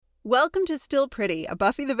Welcome to Still Pretty, a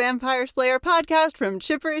Buffy the Vampire Slayer podcast from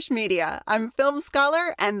Chipperish Media. I'm film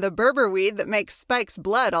scholar and the Berber weed that makes Spike's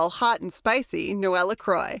blood all hot and spicy, Noelle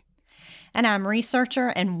LaCroix. And I'm researcher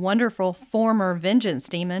and wonderful former vengeance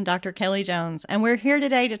demon, Dr. Kelly Jones. And we're here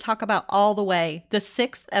today to talk about All the Way, the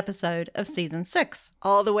 6th episode of Season 6.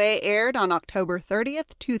 All the Way aired on October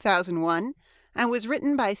 30th, 2001. And was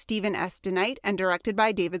written by Stephen S. DeKnight and directed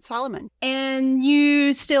by David Solomon. And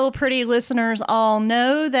you Still Pretty listeners all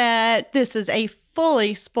know that this is a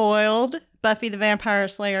fully spoiled Buffy the Vampire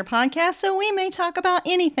Slayer podcast, so we may talk about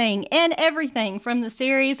anything and everything from the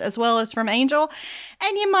series as well as from Angel.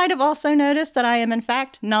 And you might have also noticed that I am in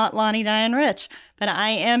fact not Lonnie Diane Rich, but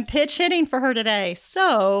I am pitch hitting for her today,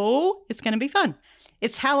 so it's going to be fun.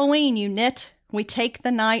 It's Halloween, you nit. We take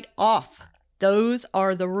the night off. Those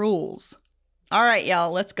are the rules. All right,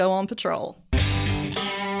 y'all, let's go on patrol.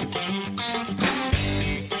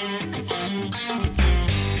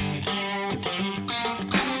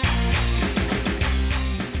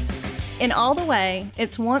 In All the Way,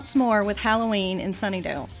 it's once more with Halloween in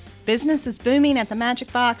Sunnydale. Business is booming at the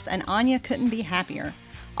Magic Box, and Anya couldn't be happier.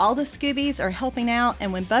 All the Scoobies are helping out,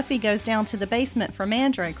 and when Buffy goes down to the basement for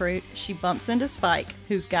Mandrake Root, she bumps into Spike,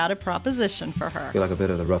 who's got a proposition for her. You like a bit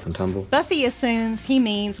of the rough and tumble? Buffy assumes he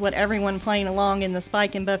means what everyone playing along in the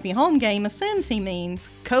Spike and Buffy home game assumes he means: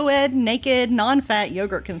 co-ed, naked, non-fat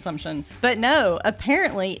yogurt consumption. But no,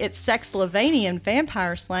 apparently it's Sexslovenian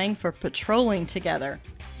vampire slang for patrolling together.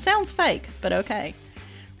 Sounds fake, but okay.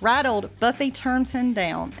 Rattled, Buffy turns him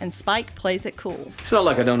down, and Spike plays it cool. It's not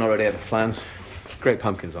like I don't already have plans. Great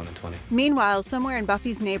pumpkins on in 20. Meanwhile, somewhere in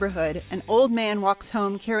Buffy's neighborhood, an old man walks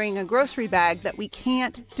home carrying a grocery bag that we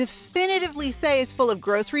can't definitively say is full of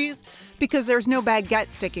groceries because there's no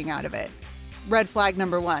baguette sticking out of it. Red flag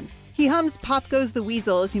number 1. He hums Pop Goes the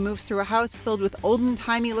Weasel as he moves through a house filled with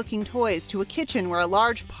olden-timey looking toys to a kitchen where a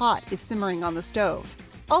large pot is simmering on the stove.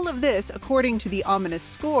 All of this, according to the ominous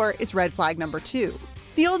score, is red flag number 2.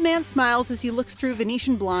 The old man smiles as he looks through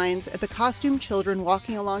Venetian blinds at the costumed children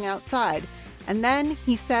walking along outside, and then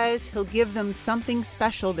he says he'll give them something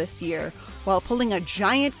special this year while pulling a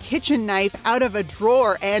giant kitchen knife out of a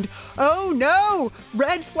drawer and, oh no,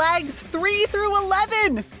 red flags 3 through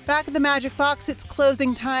 11! Back at the Magic Box, it's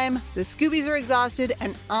closing time, the Scoobies are exhausted,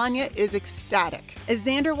 and Anya is ecstatic. As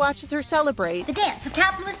Xander watches her celebrate, the dance of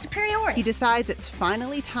capitalist superiority, he decides it's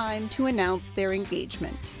finally time to announce their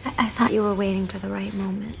engagement. I thought you were waiting for the right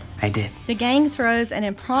moment. I did. The gang throws an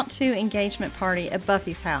impromptu engagement party at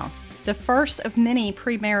Buffy's house. The first of many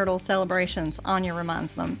premarital celebrations, Anya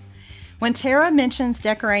reminds them. When Tara mentions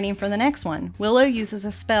decorating for the next one, Willow uses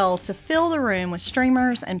a spell to fill the room with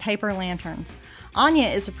streamers and paper lanterns. Anya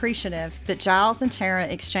is appreciative, but Giles and Tara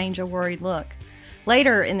exchange a worried look.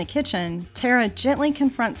 Later, in the kitchen, Tara gently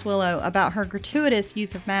confronts Willow about her gratuitous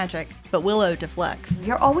use of magic, but Willow deflects.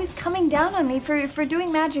 You're always coming down on me for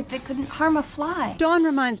doing magic that couldn't harm a fly. Dawn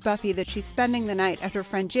reminds Buffy that she's spending the night at her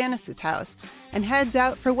friend Janice's house and heads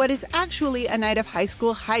out for what is actually a night of high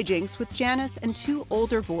school hijinks with Janice and 2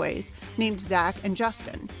 older boys named Zach and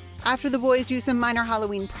Justin. After the boys do some minor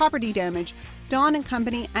Halloween property damage, Dawn and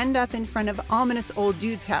company end up in front of ominous old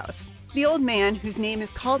dude's house. The old man, whose name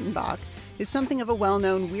is Kaltenbach, is something of a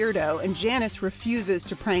well-known weirdo, and Janice refuses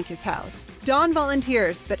to prank his house. Dawn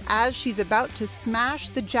volunteers, but as she's about to smash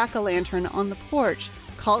the jack-o'-lantern on the porch,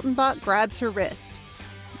 Kaltenbach grabs her wrist.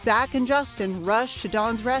 Zach and Justin rush to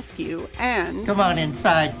Dawn's rescue and... Come on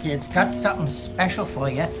inside, kids. Got something special for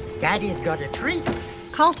you. Daddy's got a treat.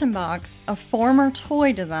 Kaltenbach, a former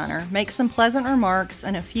toy designer, makes some pleasant remarks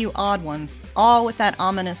and a few odd ones, all with that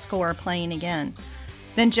ominous score playing again.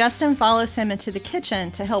 Then Justin follows him into the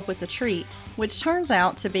kitchen to help with the treats, which turns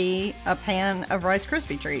out to be a pan of Rice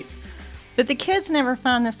Krispie treats. But the kids never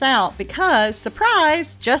find this out because,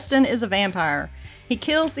 surprise, Justin is a vampire. He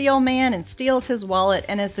kills the old man and steals his wallet,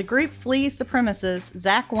 and as the group flees the premises,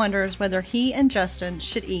 Zach wonders whether he and Justin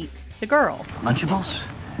should eat the girls. Lunchables?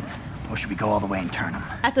 Or should we go all the way and turn them?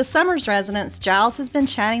 At the Summers residence, Giles has been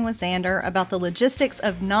chatting with Xander about the logistics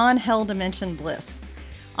of non-hell dimension bliss.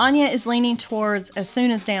 Anya is leaning towards as soon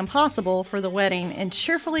as damn possible for the wedding and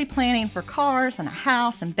cheerfully planning for cars and a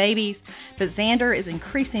house and babies, but Xander is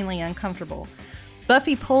increasingly uncomfortable.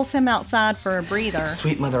 Buffy pulls him outside for a breather.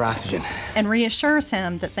 Sweet Mother Oxygen. And reassures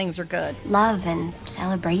him that things are good. Love and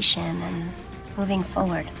celebration and moving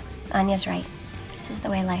forward. Anya's right. This is the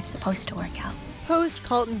way life's supposed to work out.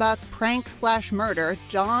 Post-Kaltenbach prank/murder,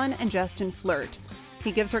 Dawn and Justin flirt.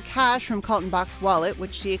 He gives her cash from Kaltenbach's wallet,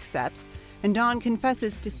 which she accepts, and Dawn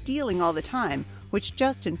confesses to stealing all the time, which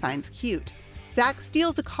Justin finds cute. Zach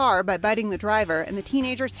steals a car by biting the driver, and the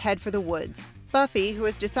teenagers head for the woods. Buffy, who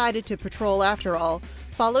has decided to patrol after all,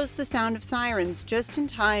 follows the sound of sirens just in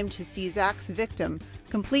time to see Zach's victim,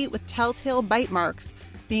 complete with telltale bite marks,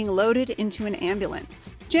 being loaded into an ambulance.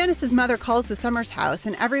 Janice's mother calls the Summers house,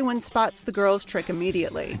 and everyone spots the girl's trick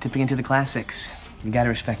immediately. Tipping into the classics. You gotta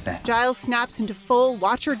respect that. Giles snaps into full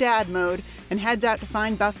watch her dad mode and heads out to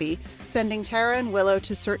find Buffy, sending Tara and Willow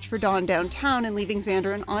to search for Dawn downtown and leaving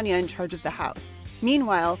Xander and Anya in charge of the house.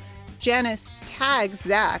 Meanwhile, Janice tags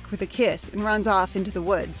Zach with a kiss and runs off into the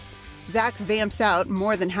woods. Zach vamps out,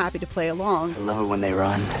 more than happy to play along, I love it when they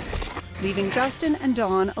run. leaving Justin and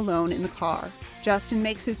Dawn alone in the car. Justin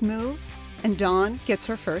makes his move, and Dawn gets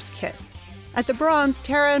her first kiss. At the Bronze,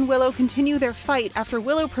 Tara and Willow continue their fight after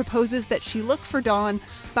Willow proposes that she look for Dawn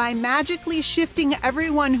by magically shifting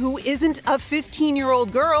everyone who isn't a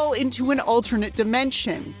 15-year-old girl into an alternate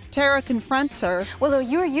dimension. Tara confronts her. Willow,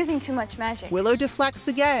 you are using too much magic. Willow deflects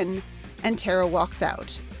again, and Tara walks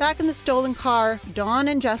out. Back in the stolen car, Dawn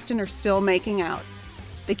and Justin are still making out.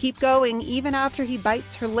 They keep going even after he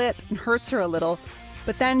bites her lip and hurts her a little,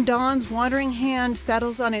 but then Dawn's wandering hand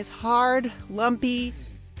settles on his hard, lumpy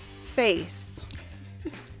face.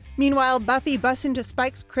 Meanwhile, Buffy busts into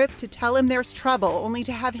Spike's crypt to tell him there's trouble, only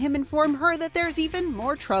to have him inform her that there's even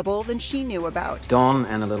more trouble than she knew about. Dawn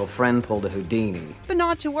and a little friend pulled a Houdini. But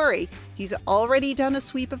not to worry, he's already done a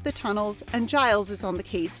sweep of the tunnels, and Giles is on the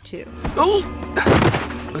case too. Oh!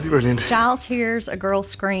 Bloody brilliant. Giles hears a girl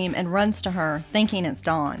scream and runs to her, thinking it's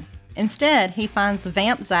Dawn. Instead, he finds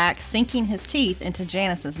Vamp Zach sinking his teeth into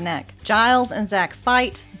Janice's neck. Giles and Zach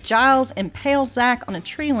fight. Giles impales Zach on a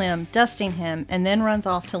tree limb, dusting him, and then runs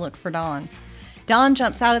off to look for Dawn. Dawn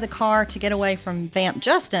jumps out of the car to get away from Vamp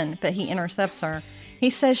Justin, but he intercepts her. He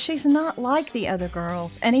says she's not like the other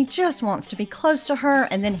girls, and he just wants to be close to her,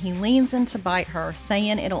 and then he leans in to bite her,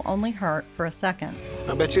 saying it'll only hurt for a second.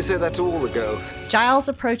 I bet you say that to all the girls. Giles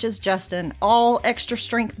approaches Justin, all extra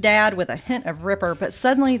strength dad with a hint of Ripper, but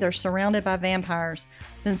suddenly they're surrounded by vampires.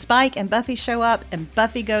 Then Spike and Buffy show up, and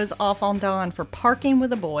Buffy goes off on Dawn for parking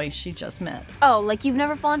with a boy she just met. Oh, like you've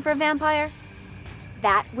never fallen for a vampire?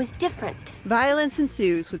 That was different. Violence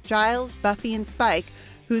ensues with Giles, Buffy, and Spike,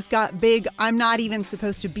 who's got big I'm not even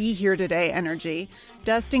supposed to be here today energy,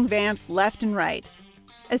 dusting vamps left and right.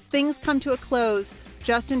 As things come to a close,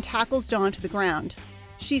 Justin tackles Dawn to the ground.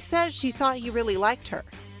 She says she thought he really liked her.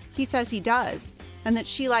 He says he does, and that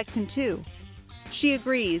she likes him too. She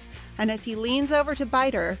agrees, and as he leans over to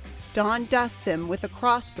bite her, Dawn dusts him with a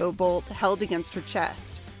crossbow bolt held against her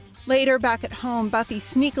chest. Later, back at home, Buffy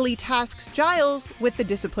sneakily tasks Giles with the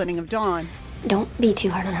disciplining of Dawn. Don't be too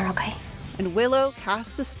hard on her, okay? And Willow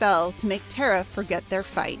casts a spell to make Tara forget their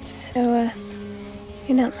fight. So,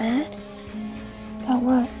 you're not mad? About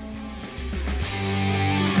what?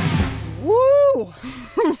 Woo!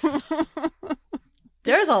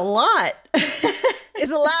 There's a lot.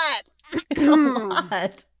 It's a lot. It's a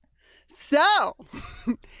lot. So,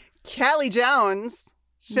 Kelly Jones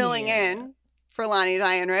filling in for Lonnie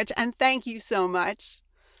Diane Rich, and thank you so much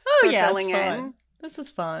Oh, for yeah, filling it's fun. in. This is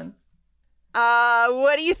fun.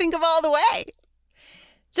 What do you think of All the Way?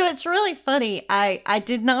 So it's really funny. I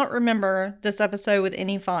did not remember this episode with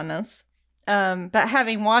any fondness, but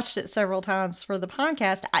having watched it several times for the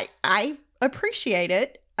podcast, I appreciate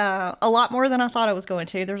it a lot more than I thought I was going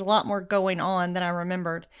to. There's a lot more going on than I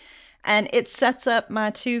remembered. And it sets up my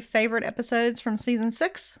two favorite episodes from season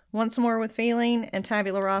 6, Once More with Feeling and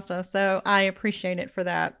Tabula Rasa. So I appreciate it for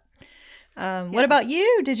that. What about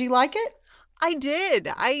you? Did you like it? I did.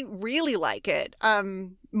 I really like it.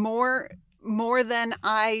 More than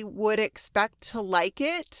I would expect to like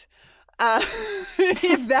it.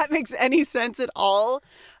 If that makes any sense at all.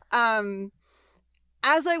 As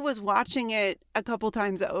I was watching it a couple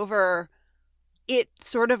times over, it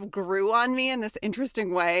sort of grew on me in this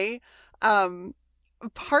interesting way.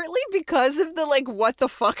 Partly because of the what the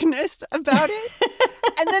fuckness about it.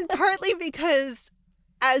 And then partly because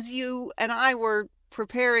as you and I were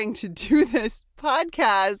preparing to do this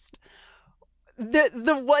podcast,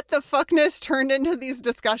 the what the fuckness turned into these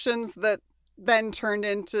discussions that then turned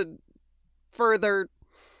into further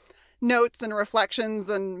notes and reflections,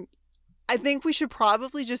 and I think we should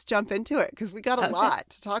probably just jump into it because we got a lot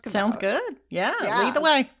to talk about. Sounds good. Yeah, lead the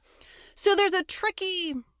way. So there's a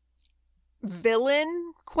tricky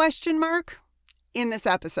villain ? In this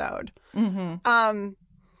episode. Mm-hmm.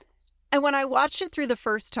 And when I watched it through the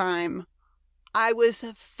first time, I was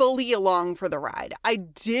fully along for the ride. I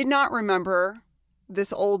did not remember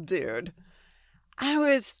this old dude.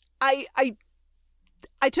 I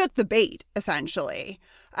took the bait, essentially,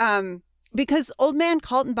 because Old Man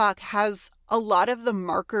Kaltenbach has a lot of the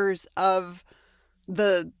markers of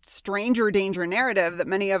the stranger danger narrative that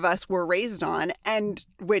many of us were raised on, and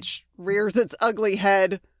which rears its ugly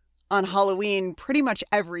head on Halloween pretty much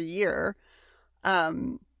every year.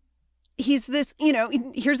 He's this,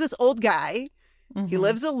 here's this old guy. Mm-hmm. He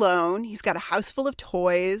lives alone. He's got a house full of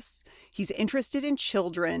toys. He's interested in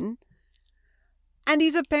children. And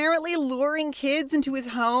he's apparently luring kids into his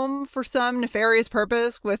home for some nefarious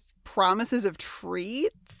purpose with promises of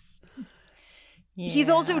treats. Yeah. He's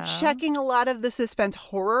also checking a lot of the suspense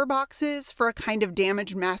horror boxes for a kind of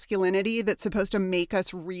damaged masculinity that's supposed to make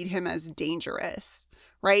us read him as dangerous,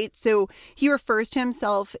 right? So he refers to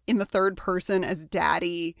himself in the third person as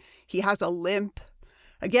daddy. He has a limp.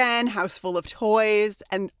 Again, house full of toys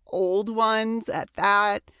and old ones at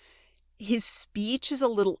that. His speech is a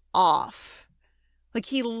little off. Like,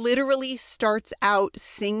 he literally starts out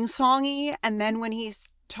sing-songy, and then when he's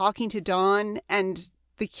talking to Dawn and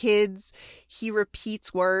the kids, he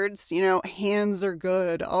repeats words, hands are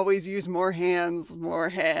good, always use more hands,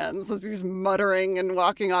 as he's muttering and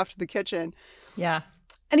walking off to the kitchen. Yeah.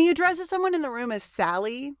 And he addresses someone in the room as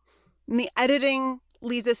Sally, and the editing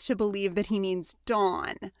leads us to believe that he means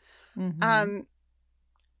Dawn. Mm-hmm.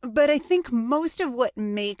 But I think most of what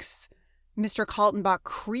makes Mr. Kaltenbach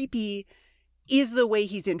creepy is the way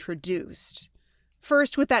he's introduced.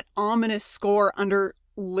 First, with that ominous score under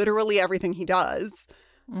literally everything he does.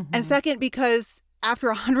 Mm-hmm. And second, because after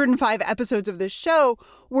 105 episodes of this show,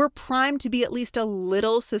 we're primed to be at least a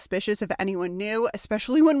little suspicious of anyone new,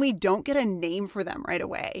 especially when we don't get a name for them right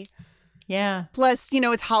away. Yeah. Plus,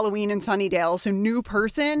 it's Halloween in Sunnydale, so new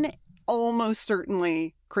person, almost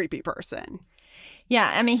certainly creepy person.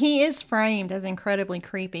 Yeah, I mean, he is framed as incredibly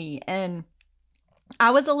creepy, and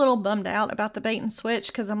I was a little bummed out about the bait and switch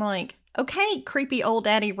because I'm like, okay, creepy old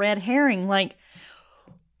daddy red herring. Like,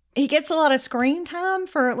 he gets a lot of screen time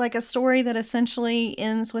for like a story that essentially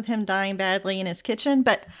ends with him dying badly in his kitchen.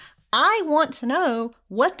 But I want to know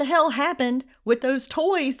what the hell happened with those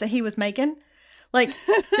toys that he was making. Like,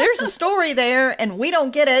 there's a story there and we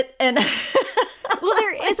don't get it. And well,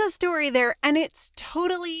 there is a story there, and it's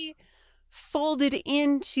totally folded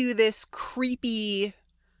into this creepy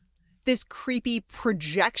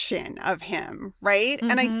projection of him, right?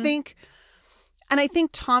 Mm-hmm. And I think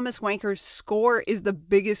Thomas Wanker's score is the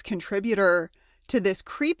biggest contributor to this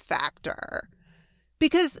creep factor,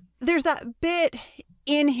 because there's that bit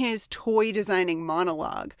in his toy designing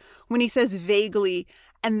monologue when he says vaguely,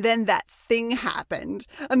 and then that thing happened,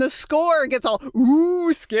 and the score gets all,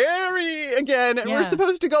 ooh, scary again, and we're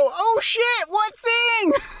supposed to go, oh shit, what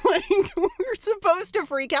thing? Like, we're supposed to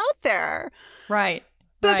freak out there. Right.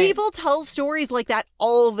 But people tell stories like that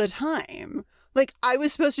all the time. Like, I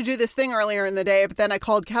was supposed to do this thing earlier in the day, but then I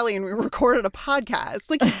called Kelly and we recorded a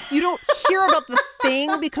podcast. Like, you don't hear about the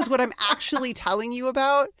thing because what I'm actually telling you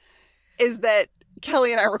about is that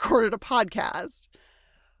Kelly and I recorded a podcast.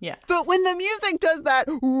 Yeah. But when the music does that,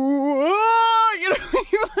 whoa, you're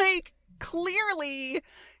like, clearly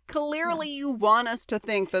you want us to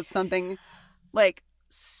think that something, like,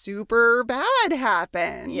 super bad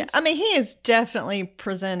happened. Yeah, I mean, he is definitely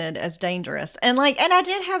presented as dangerous, and I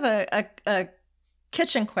did have a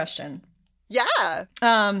kitchen question. Yeah.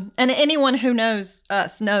 And anyone who knows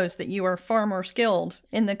us knows that you are far more skilled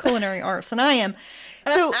in the culinary arts than I am.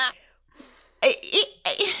 So,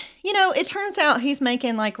 it turns out he's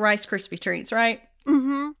making like Rice Krispie treats, right?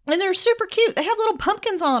 Mm-hmm. And they're super cute. They have little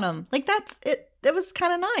pumpkins on them. Like, that's it. It was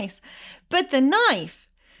kind of nice, but the knife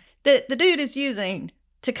that the dude is using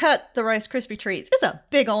to cut the Rice Krispie treats is a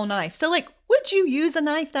big old knife. So, like, would you use a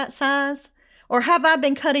knife that size? Or have I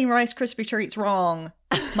been cutting Rice Krispie treats wrong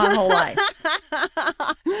my whole life?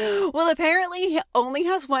 Well, apparently he only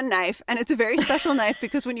has one knife, and it's a very special knife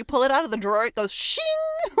because when you pull it out of the drawer, it goes shing,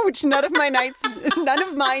 which none of my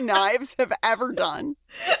knives have ever done.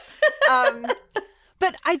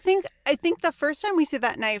 But I think the first time we see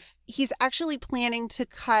that knife, he's actually planning to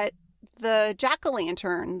cut the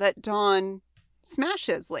jack-o'-lantern that Dawn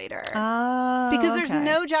smashes later. Because there's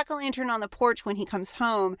no jack-o'-lantern on the porch when he comes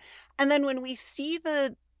home. And then when we see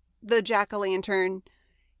the jack-o'-lantern,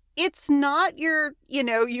 it's not your,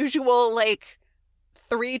 usual, like,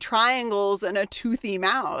 3 triangles and a toothy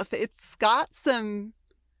mouth. It's got some...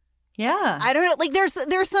 Yeah. I don't know. Like,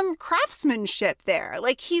 there's some craftsmanship there.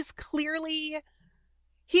 Like, he's clearly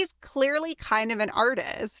kind of an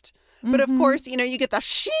artist. But of course, you get the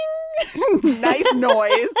shing knife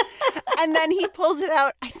noise. And then he pulls it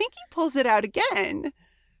out. I think he pulls it out again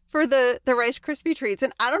for the Rice Krispie treats.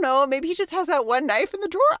 And I don't know, maybe he just has that one knife in the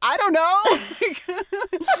drawer. I don't know.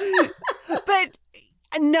 But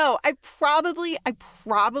no, I probably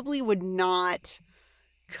would not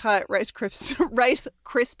cut Rice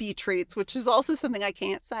Krispie treats, which is also something I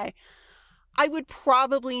can't say, I would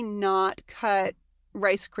probably not cut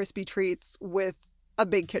Rice Krispie treats with a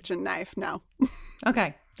big kitchen knife. No.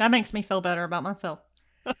 Okay. That makes me feel better about myself.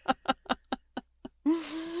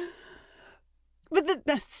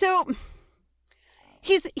 But so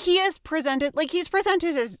he is presented, like, he's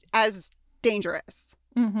presented as dangerous.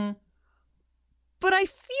 Mm-hmm. But I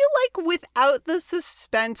feel like without the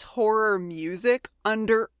suspense horror music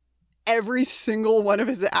under every single one of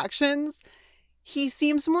his actions, he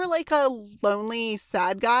seems more like a lonely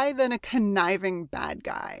sad guy than a conniving bad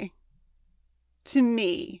guy. To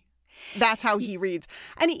me, that's how he reads.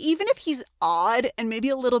 And even if he's odd and maybe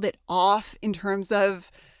a little bit off in terms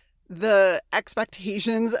of the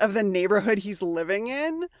expectations of the neighborhood he's living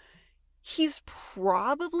in, he's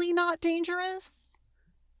probably not dangerous.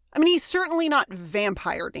 I mean, he's certainly not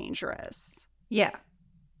vampire dangerous. Yeah.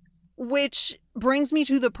 Which brings me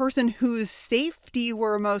to the person whose safety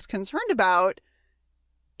we're most concerned about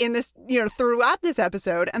in this, throughout this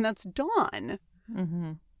episode, and that's Dawn.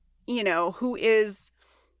 Mm-hmm. Who is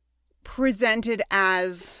presented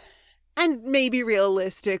as, and maybe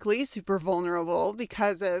realistically, super vulnerable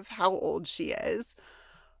because of how old she is.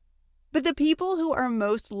 But the people who are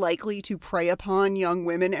most likely to prey upon young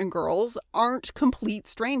women and girls aren't complete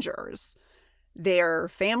strangers. They're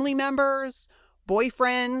family members,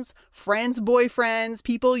 boyfriends, friends' boyfriends,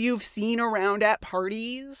 people you've seen around at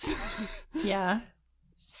parties. Yeah.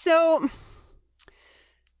 So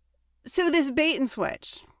this bait and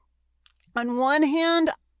switch. On one hand,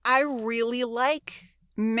 I really like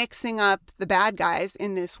mixing up the bad guys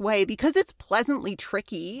in this way because it's pleasantly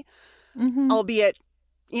tricky, albeit,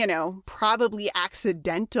 probably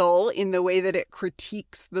accidental in the way that it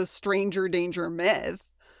critiques the stranger danger myth.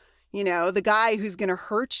 The guy who's going to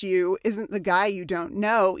hurt you isn't the guy you don't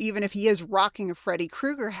know, even if he is rocking a Freddy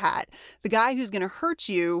Krueger hat. The guy who's going to hurt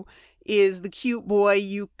you is the cute boy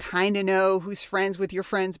you kind of know who's friends with your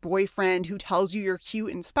friend's boyfriend who tells you you're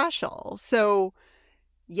cute and special. So,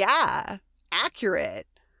 yeah, accurate.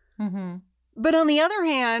 Mm-hmm. But on the other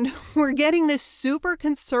hand, we're getting this super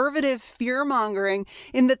conservative fear-mongering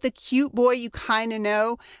in that the cute boy you kind of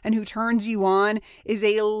know and who turns you on is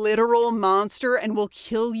a literal monster and will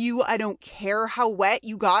kill you. I don't care how wet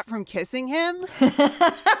you got from kissing him.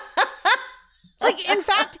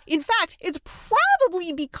 In fact, it's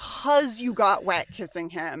probably because you got wet kissing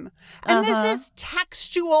him. And this is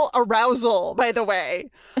textual arousal, by the way.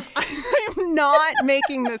 I'm not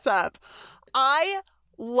making this up. I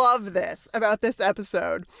love this about this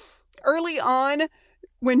episode. Early on,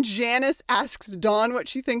 when Janice asks Dawn what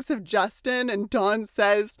she thinks of Justin and Dawn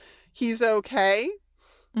says he's okay,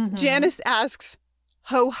 Janice asks,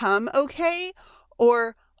 ho-hum okay?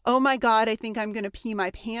 Or, oh my God, I think I'm going to pee my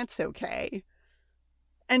pants okay?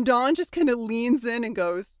 And Dawn just kind of leans in and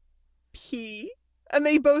goes, pee? And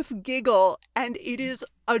they both giggle, and it is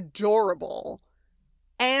adorable.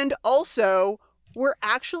 And also, we're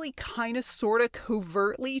actually kind of sort of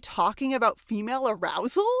covertly talking about female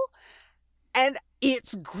arousal, and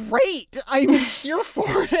it's great. I'm here for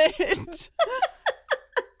it.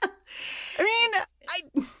 I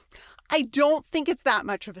mean, I don't think it's that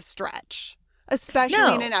much of a stretch,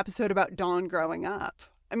 especially in an episode about Dawn growing up.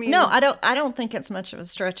 I mean, no, I don't think it's much of a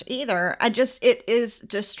stretch either. It is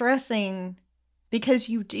distressing because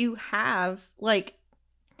you do have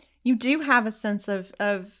a sense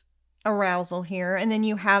of arousal here, and then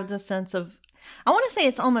you have the sense of, I want to say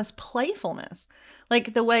it's almost playfulness,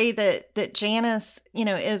 like the way that Janice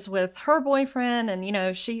is with her boyfriend,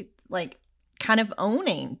 and she like kind of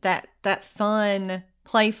owning that fun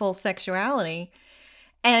playful sexuality,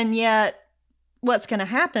 and yet what's going to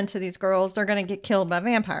happen to these girls, they're going to get killed by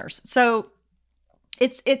vampires. So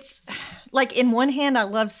it's like, in one hand I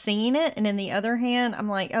love seeing it, and in the other hand I'm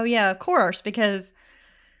like, oh yeah, of course, because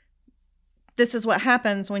this is what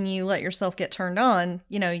happens when you let yourself get turned on.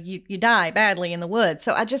 You die badly in the woods.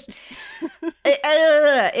 So I just,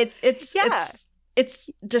 it's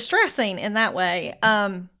distressing in that way.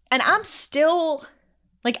 And I'm still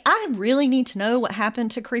like, I really need to know what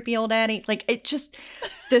happened to creepy old daddy. Like, it just,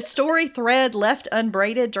 the story thread left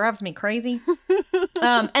unbraided drives me crazy.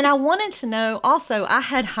 And I wanted to know also, I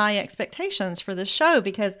had high expectations for this show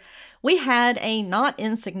because we had a not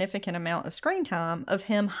insignificant amount of screen time of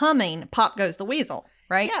him humming Pop Goes the Weasel,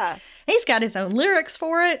 right? Yeah. He's got his own lyrics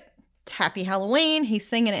for it. It's Happy Halloween. He's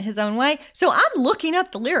singing it his own way. So I'm looking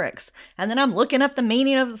up the lyrics, and then I'm looking up the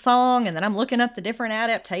meaning of the song, and then I'm looking up the different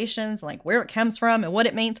adaptations, like where it comes from and what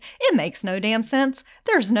it means. It makes no damn sense.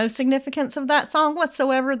 There's no significance of that song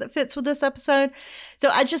whatsoever that fits with this episode. So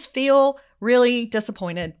I just feel really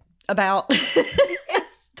disappointed about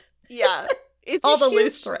Yeah. It's all the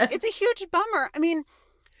loose threads. It's a huge bummer. I mean,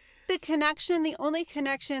 the only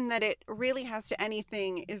connection that it really has to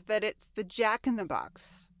anything is that it's the Jack in the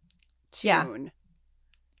Box tune. Yeah.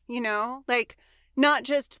 You know, like not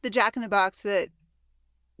just the Jack in the Box that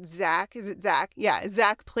Zach? Yeah,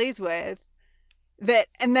 Zach plays with. That,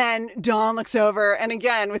 and then Dawn looks over, and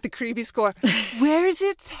again with the creepy score, where's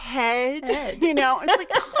its head? You know, it's like,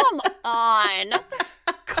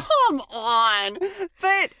 come on.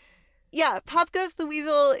 But yeah, Pop Goes the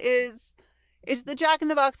Weasel is the Jack in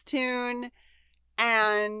the Box tune,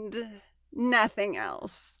 and nothing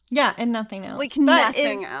else. Yeah, and nothing else. Like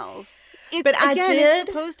nothing else. It's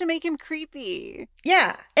supposed to make him creepy.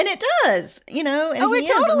 Yeah, and it does, you know. And it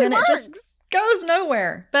totally works. It just goes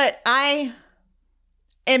nowhere. But I'm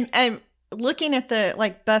looking at the,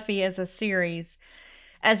 like, Buffy as a series,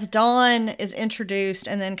 as Dawn is introduced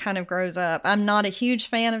and then kind of grows up. I'm not a huge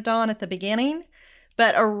fan of Dawn at the beginning,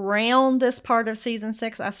 but around this part of season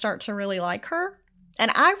 6, I start to really like her. And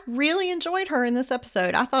I really enjoyed her in this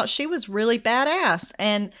episode. I thought she was really badass.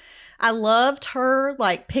 And I loved her,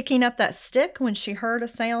 like, picking up that stick when she heard a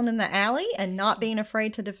sound in the alley and not being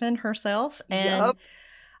afraid to defend herself. And,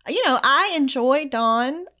 you know, I enjoyed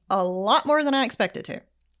Dawn a lot more than I expected to.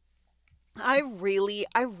 I really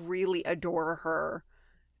adore her.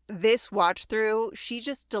 This watch through, she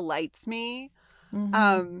just delights me.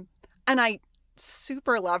 Mm-hmm. And I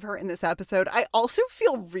super love her in this episode. I also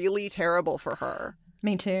feel really terrible for her.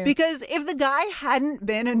 Me too. Because if the guy hadn't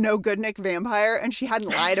been a no good Nick vampire and she hadn't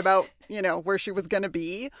lied about, you know, where she was going to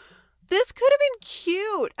be, this could have been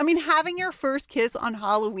cute. I mean, having your first kiss on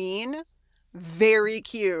Halloween, very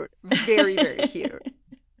cute. Very, very cute.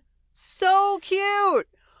 So cute.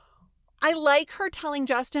 I like her telling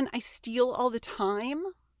Justin, I steal all the time.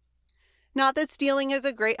 Not that stealing is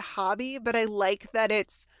a great hobby, but I like that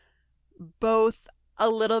it's both a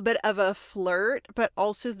little bit of a flirt, but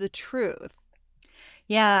also the truth.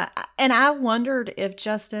 Yeah, and I wondered if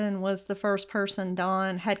Justin was the first person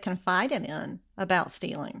Dawn had confided in about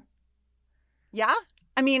stealing. Yeah,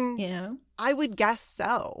 I mean, you know, I would guess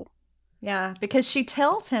so. Yeah, because she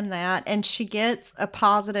tells him that and she gets a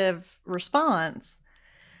positive response.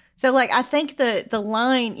 So, like, I think the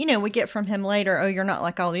line, you know, we get from him later, oh, you're not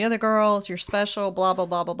like all the other girls, you're special, blah, blah,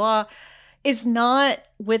 blah, blah, blah, is not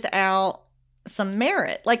without some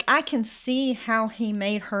merit. Like, I can see how he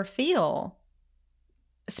made her feel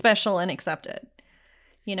special and accepted,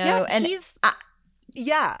 you know? Yeah, and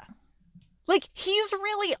yeah. Like, he's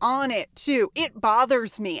really on it, too. It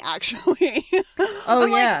bothers me, actually. Oh,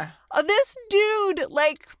 yeah. Like, this dude,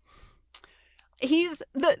 like... He's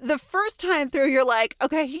the first time through, you're like,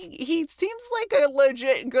 okay, he seems like a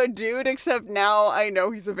legit good dude, except now I know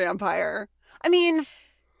he's a vampire. I mean,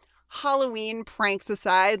 Halloween pranks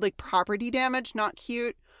aside, like property damage, not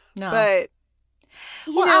cute. No. But,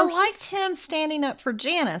 well, I liked him standing up for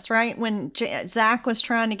Janice, right? When Zach was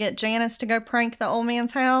trying to get Janice to go prank the old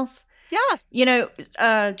man's house. Yeah. You know,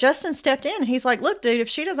 Justin stepped in. He's like, look, dude, if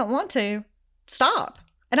she doesn't want to, stop.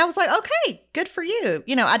 And I was like, okay, good for you.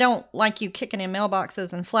 You know, I don't like you kicking in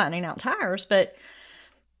mailboxes and flattening out tires, but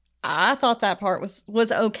I thought that part was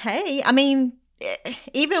okay. I mean,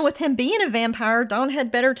 even with him being a vampire, Dawn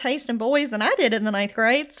had better taste in boys than I did in the 9th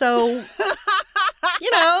grade. So,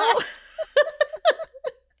 you know.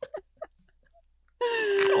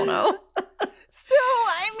 I don't know. So,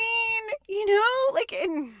 I mean, you know, like,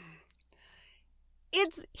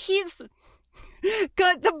 he's...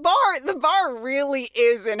 God, the bar really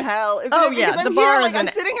is in hell. Isn't it? Yeah, because the bar is I'm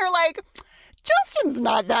sitting here like, Justin's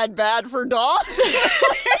not that bad for Dawn.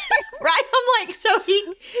 Right? I'm like, so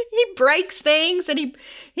he breaks things and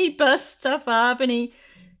he busts stuff up and he,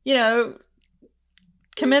 you know,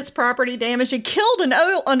 commits property damage. He killed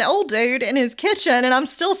an old dude in his kitchen, and I'm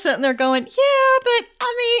still sitting there going, yeah, but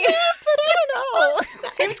I mean, but I don't know.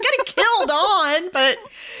 He was gonna kill Dawn, but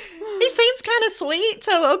he seems kind of sweet,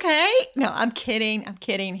 so okay. No, I'm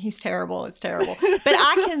kidding. He's terrible. It's terrible. But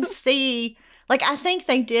I can see, like, I think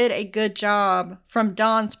they did a good job from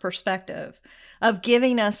Dawn's perspective of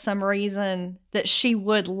giving us some reason that she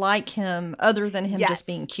would like him other than him just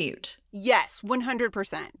being cute. Yes,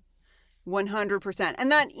 100%. 100%.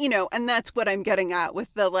 And that, you know, and that's what I'm getting at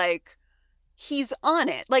with the, like, he's on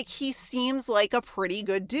it. Like, he seems like a pretty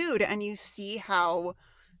good dude, and you see how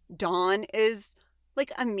Dawn is,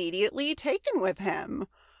 like, immediately taken with him.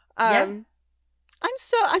 I'm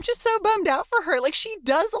just so bummed out for her. Like, she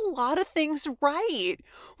does a lot of things right.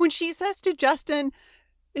 When she says to Justin,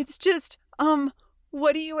 it's just,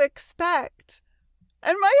 what do you expect?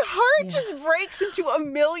 And my heart just breaks into a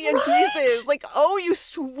million pieces. Like, oh, you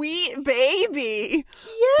sweet baby.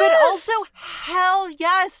 Yes. But also, hell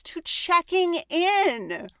yes to checking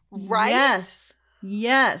in, right?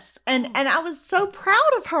 Yes. And I was so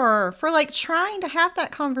proud of her for like trying to have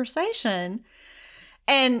that conversation.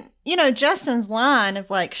 And, you know, Justin's line of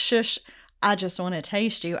like, shush, I just want to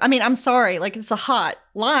taste you. I mean, I'm sorry. Like, it's a hot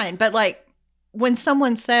line, but like, when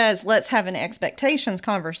someone says, let's have an expectations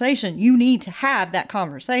conversation, you need to have that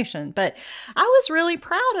conversation. But I was really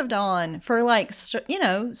proud of Dawn for like,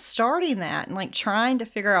 starting that and like trying to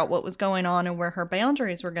figure out what was going on and where her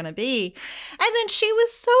boundaries were going to be. And then she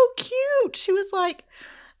was so cute. She was like,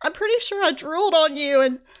 I'm pretty sure I drooled on you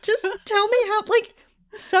and just tell me how, like,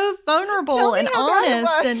 so vulnerable and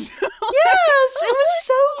honest. And yes, it was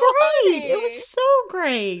so great. It was so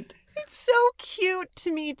great. It's so cute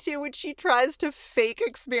to me, too, when she tries to fake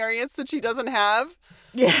experience that she doesn't have.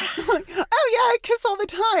 Yeah. Like, oh, yeah, I kiss all the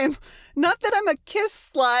time. Not that I'm a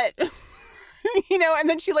kiss slut. You know, and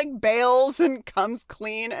then she, like, bails and comes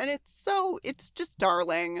clean. And it's just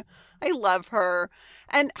darling. I love her.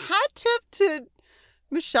 And hat tip to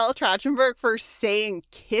Michelle Trachtenberg for saying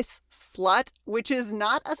kiss slut, which is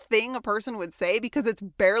not a thing a person would say because it's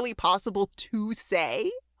barely possible to say.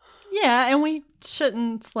 Yeah, and we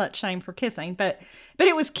shouldn't slut shame for kissing, but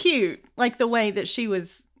it was cute, like the way that she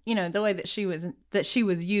was, you know, the way that she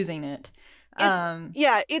was using it.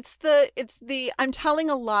 It's the I'm telling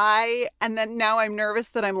a lie, and then now I'm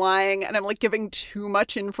nervous that I'm lying, and I'm like giving too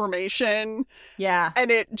much information. Yeah, and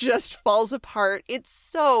it just falls apart. It's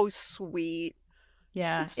so sweet.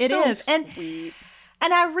 Yeah, it's it so is, sweet.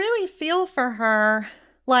 and I really feel for her,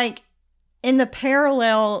 like, in the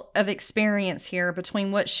parallel of experience here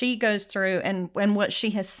between what she goes through and what she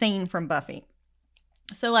has seen from Buffy.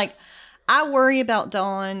 So, like, I worry about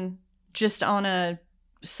Dawn just on a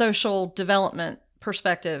social development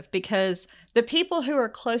perspective because the people who are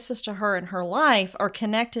closest to her in her life are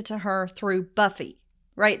connected to her through Buffy,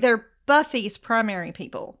 right? They're Buffy's primary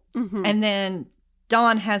people. Mm-hmm. And then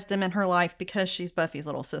Dawn has them in her life because she's Buffy's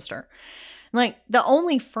little sister. Like, the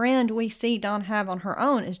only friend we see Dawn have on her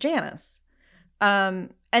own is Janice.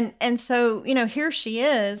 And so, you know, here she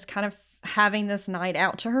is kind of having this night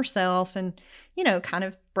out to herself and, you know, kind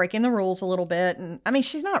of breaking the rules a little bit. And I mean,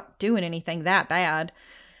 she's not doing anything that bad.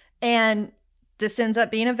 And this ends up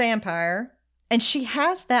being a vampire. And she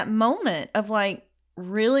has that moment of like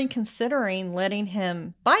really considering letting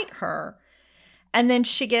him bite her. And then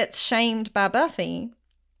she gets shamed by Buffy,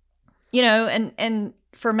 you know, and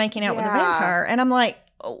for making out with a vampire. And I'm like,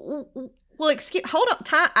 well, hold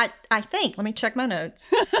on. I think, let me check my notes.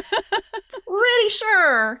 Pretty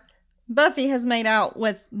sure Buffy has made out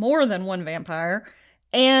with more than one vampire.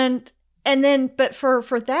 And then, but for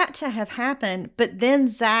that to have happened, but then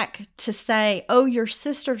Zach to say, oh, your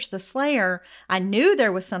sister's the Slayer. I knew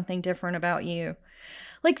there was something different about you.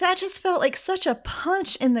 Like, that just felt like such a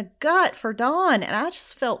punch in the gut for Dawn. And I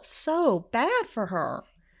just felt so bad for her.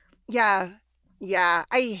 Yeah. Yeah,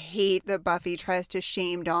 I hate that Buffy tries to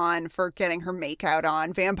shame Dawn for getting her makeout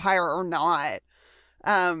on, vampire or not.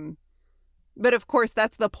 But of course,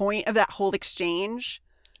 that's the point of that whole exchange.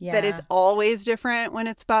 Yeah. That it's always different when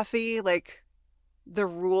it's Buffy. Like, the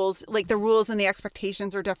rules and the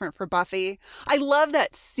expectations are different for Buffy. I love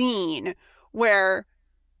that scene where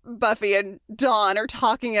Buffy and Dawn are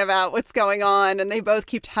talking about what's going on, and they both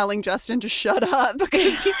keep telling Justin to shut up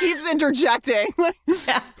because he keeps interjecting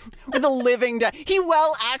with a living death. He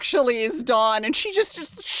actually is Dawn, and she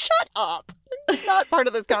just shut up. Not part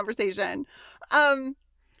of this conversation. But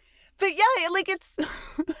yeah, like it's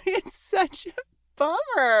such a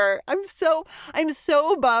bummer. I'm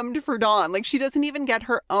so bummed for Dawn. Like, she doesn't even get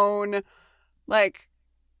her own like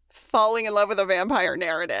falling in love with a vampire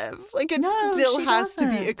narrative. Like, it still has to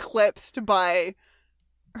be eclipsed by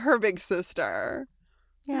her big sister.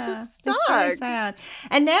 Yeah, it's really sad.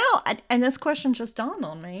 And now, and this question just dawned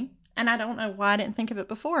on me, and I don't know why I didn't think of it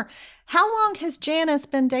before. How long has Janice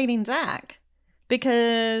been dating Zach?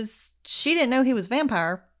 Because she didn't know he was a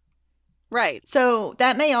vampire. Right. So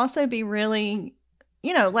that may also be really,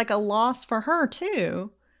 you know, like a loss for her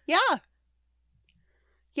too. Yeah.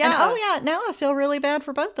 Yeah. And, now I feel really bad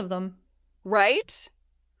for both of them. Right?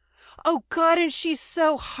 Oh, God, and she's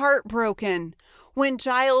so heartbroken when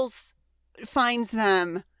Giles finds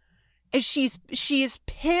them. And she's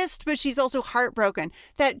pissed, but she's also heartbroken.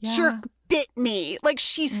 That jerk bit me. Like,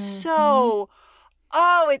 she's so...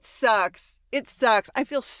 Oh, it sucks. It sucks. I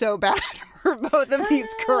feel so bad for both of these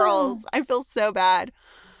girls. I feel so bad.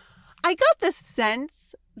 I got the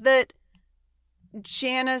sense that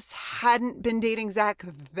Janice hadn't been dating Zach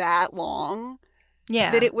that long.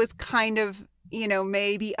 Yeah. That it was kind of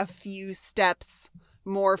maybe a few steps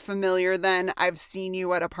more familiar than I've seen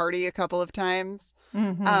you at a party a couple of times.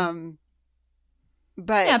 Mm-hmm.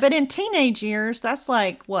 But in teenage years, that's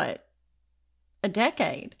like, what, a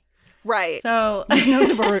decade? Right. So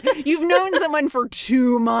you've known someone for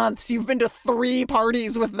 2 months. You've been to 3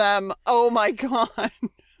 parties with them. Oh my God.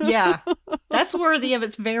 Yeah. That's worthy of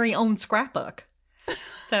its very own scrapbook.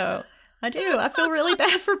 So I feel really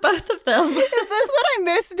bad for both of them. Is this what I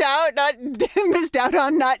missed out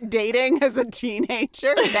on not dating as a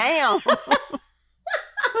teenager? Damn.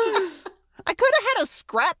 I could have had a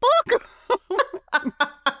scrapbook.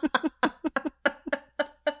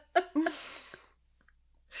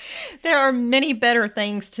 There are many better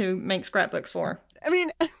things to make scrapbooks for. I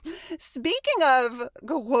mean, speaking of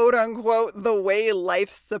quote unquote the way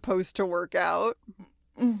life's supposed to work out,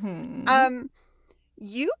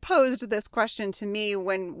 you posed this question to me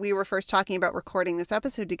when we were first talking about recording this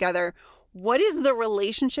episode together. What is the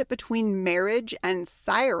relationship between marriage and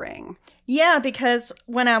siring? Yeah, because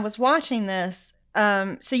when I was watching this,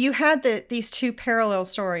 so you had these 2 parallel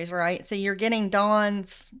stories, right? So you're getting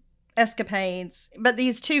Dawn's escapades, but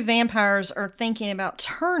these 2 vampires are thinking about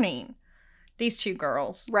turning these 2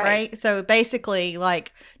 girls, right? So basically,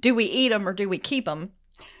 like, do we eat them or do we keep them?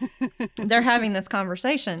 They're having this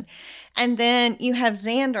conversation. And then you have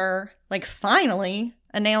Xander, like, finally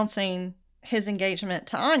announcing his engagement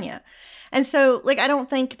to Anya. And so, like, I don't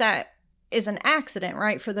think that is an accident,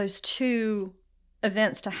 right, for those 2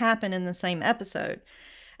 events to happen in the same episode.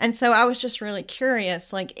 And so I was just really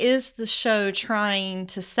curious, like, is the show trying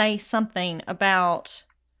to say something about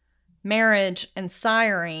marriage and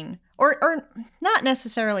siring, or not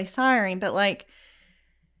necessarily siring, but like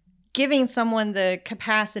giving someone the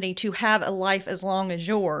capacity to have a life as long as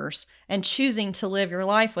yours and choosing to live your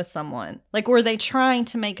life with someone? Like, were they trying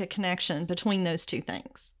to make a connection between those 2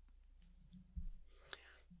 things?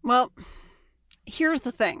 Well, here's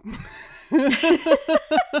the thing.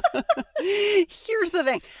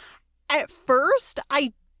 At first,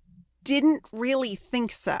 I didn't really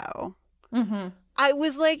think so. Mm-hmm. I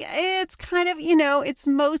was like, it's kind of, it's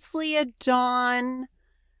mostly a Dawn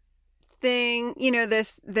thing.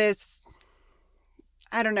 This,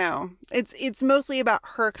 I don't know. It's mostly about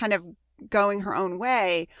her kind of going her own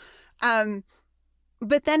way.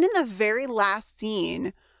 But then in the very last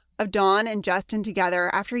scene of Dawn and Justin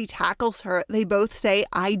together, after he tackles her, they both say,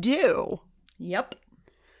 "I do." Yep.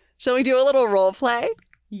 Shall we do a little role play?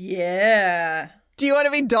 Yeah. Do you want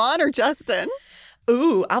to be Dawn or Justin?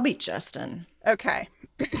 Ooh, I'll be Justin. Okay.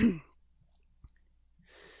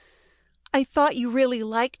 I thought you really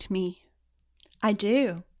liked me. I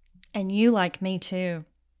do. And you like me too.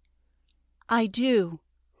 I do.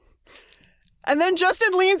 And then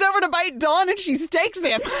Justin leans over to bite Dawn and she stakes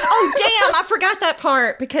him. Oh, damn. I forgot that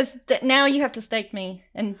part because now you have to stake me.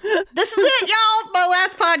 And this is it, y'all. My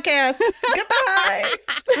last podcast. Goodbye.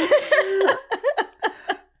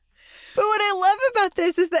 But what I love about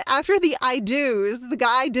this is that after the I do's, the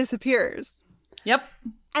guy disappears. Yep.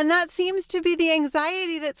 And that seems to be the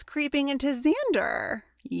anxiety that's creeping into Xander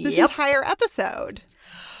this Yep. entire episode.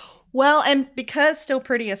 Well, and because Still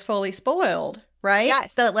Pretty is fully spoiled, right?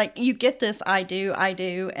 Yes. So, like, you get this I do,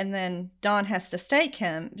 and then Dawn has to stake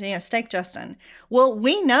him, stake Justin. Well,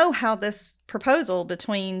 we know how this proposal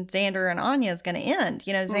between Xander and Anya is going to end.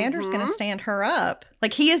 Xander's going to stand her up.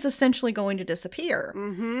 Like, he is essentially going to disappear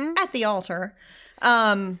at the altar,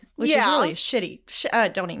 which is really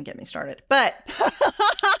shitty. Don't even get me started. But,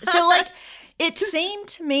 so, like, it seemed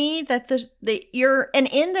to me that and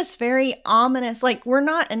in this very ominous, like, we're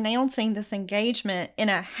not announcing this engagement in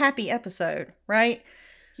a happy episode, right?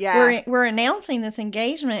 Yeah. We're announcing this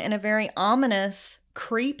engagement in a very ominous,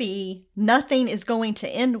 creepy, nothing is going to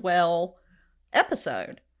end well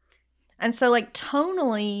episode. And so, like,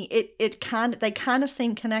 tonally, they kind of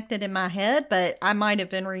seem connected in my head, but I might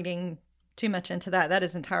have been reading too much into that. That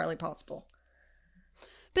is entirely possible.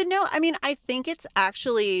 But no, I mean, I think it's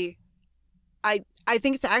actually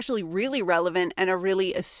really relevant and a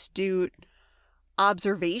really astute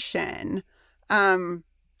observation,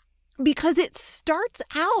 because it starts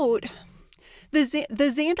out, the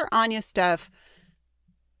Xander Anya stuff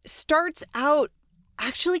starts out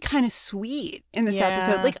actually kind of sweet in this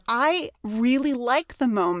episode. Like, I really like the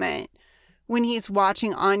moment when he's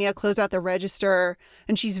watching Anya close out the register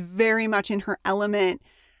and she's very much in her element,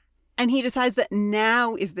 and he decides that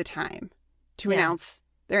now is the time to announce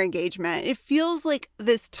their engagement. It feels like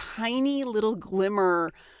this tiny little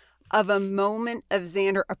glimmer of a moment of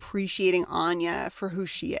Xander appreciating Anya for who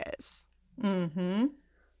she is. Mm-hmm.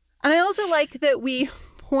 And I also like that we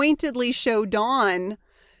pointedly show Dawn,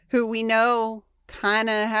 who we know kind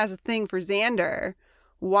of has a thing for Xander,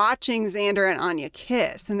 watching Xander and Anya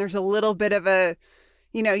kiss. And there's a little bit of a,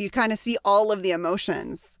 you kind of see all of the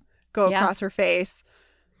emotions go across her face.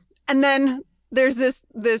 And then there's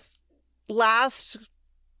this last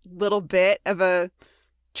little bit of a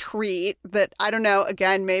treat that, I don't know,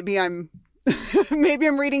 again, maybe I'm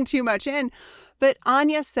reading too much in, but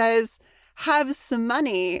Anya says, have some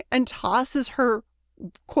money, and tosses her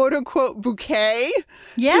quote unquote bouquet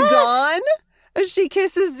to Dawn as she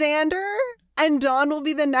kisses Xander. And Dawn will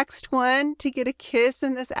be the next one to get a kiss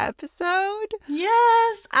in this episode.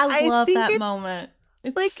 Yes. I love that moment.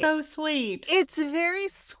 It's like, so sweet. It's very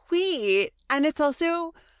sweet. And it's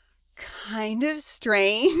also kind of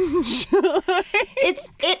strange.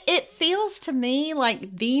 It feels to me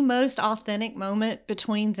like the most authentic moment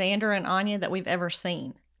between Xander and Anya that we've ever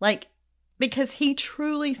seen. Like, because he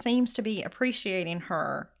truly seems to be appreciating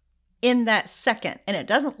her in that second. And it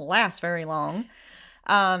doesn't last very long.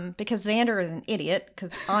 Because Xander is an idiot,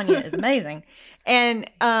 because Anya is amazing. And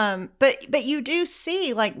but you do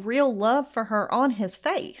see like real love for her on his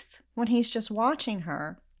face when he's just watching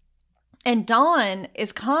her. And Dawn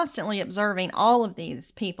is constantly observing all of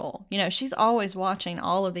these people. She's always watching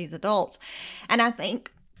all of these adults. And I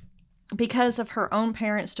think because of her own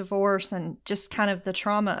parents' divorce and just kind of the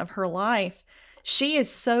trauma of her life, she is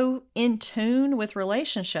so in tune with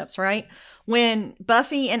relationships, right? When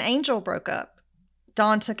Buffy and Angel broke up,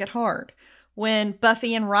 Dawn took it hard. When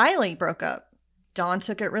Buffy and Riley broke up, Dawn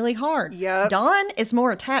took it really hard. Yep. Dawn is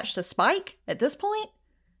more attached to Spike at this point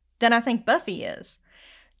than I think Buffy is.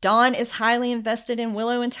 Dawn is highly invested in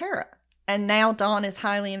Willow and Tara. And now Dawn is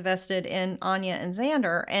highly invested in Anya and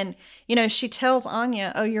Xander. And, she tells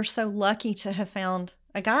Anya, oh, you're so lucky to have found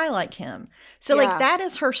a guy like him. So, like, that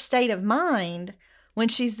is her state of mind when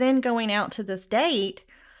she's then going out to this date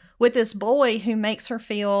with this boy who makes her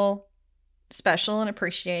feel special and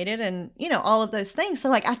appreciated and, all of those things. So,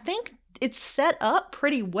 like, I think it's set up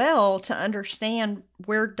pretty well to understand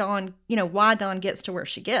where Dawn, why Dawn gets to where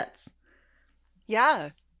she gets. Yeah.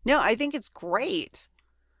 No, I think it's great.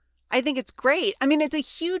 I mean, it's a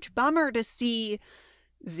huge bummer to see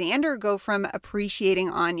Xander go from appreciating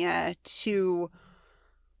Anya to,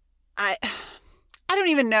 I don't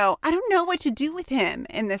even know. I don't know what to do with him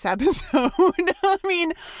in this episode. I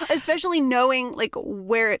mean, especially knowing like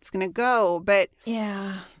where it's going to go. But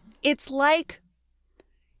yeah, it's like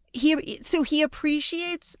he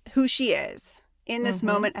appreciates who she is in this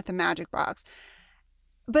moment at the magic box.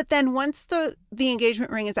 But then once the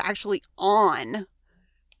engagement ring is actually on,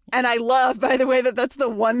 and I love, by the way, that's the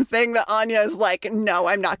one thing that Anya is like, no,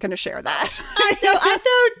 I'm not going to share that. I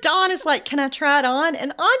know. Dawn is like, can I try it on?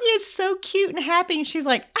 And Anya is so cute and happy. And she's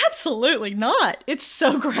like, absolutely not. It's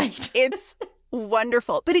so great. It's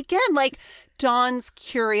wonderful. But again, like Dawn's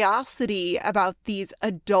curiosity about these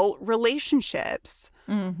adult relationships.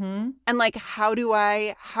 Mm-hmm. And like, how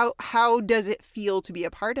does it feel to be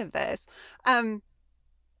a part of this?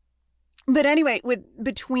 But anyway,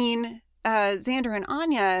 between Xander and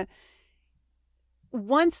Anya,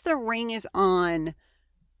 once the ring is on,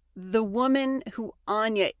 the woman who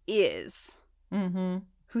Anya is, who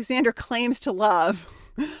Xander claims to love,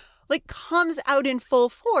 like comes out in full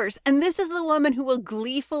force. And this is the woman who will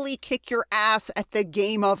gleefully kick your ass at the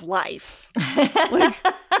game of life. like,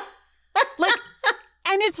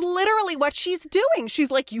 and it's literally what she's doing.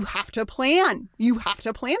 She's like, you have to plan. You have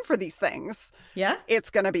to plan for these things. Yeah. It's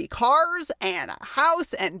going to be cars and a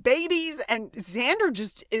house and babies. And Xander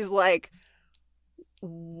just is like,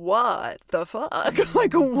 what the fuck?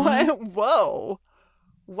 Like, what? Whoa.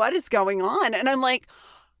 What is going on? And I'm like,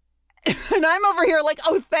 and I'm over here like,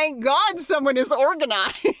 oh, thank God someone is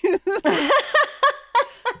organized.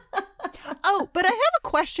 Oh, but I have a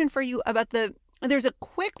question for you about there's a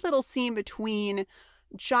quick little scene between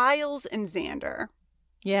Giles and Xander.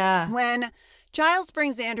 Yeah. When Giles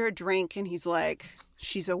brings Xander a drink and he's like,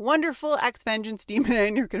 she's a wonderful ex-vengeance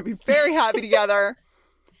demon. You're going to be very happy together.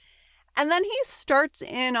 And then he starts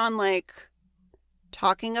in on like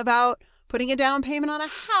talking about putting a down payment on a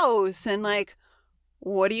house and like,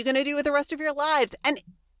 what are you going to do with the rest of your lives? And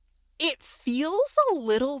it feels a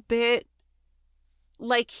little bit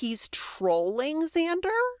like he's trolling Xander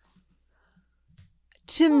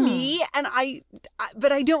to me. And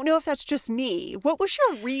but I don't know if that's just me. What was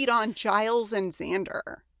your read on Giles and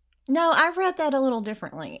Xander? No, I read that a little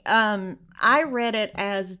differently. I read it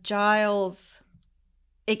as Giles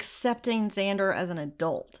accepting Xander as an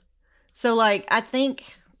adult. So like, I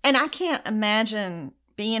think, and I can't imagine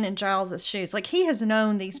being in Giles's shoes. Like, he has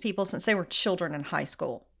known these people since they were children in high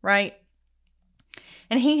school, right?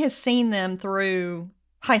 And he has seen them through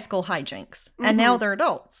high school hijinks. And now they're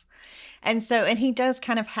adults. And so, and he does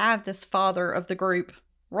kind of have this father of the group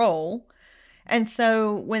role. And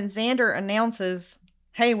so when Xander announces,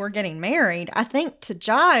 hey, we're getting married, I think to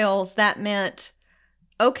Giles that meant,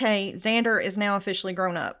 okay, Xander is now officially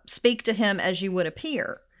grown up. Speak to him as you would a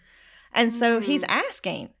peer. And so he's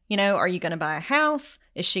asking, you know, are you going to buy a house?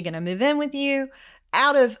 Is she going to move in with you?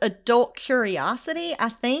 Out of adult curiosity, I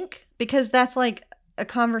think, because that's like a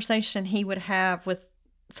conversation he would have with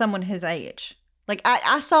someone his age. Like,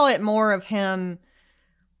 I saw it more of him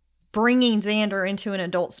bringing Xander into an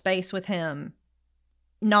adult space with him,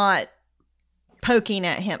 not poking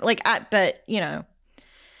at him. Like, but, you know.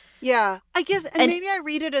 Yeah, I guess, and maybe I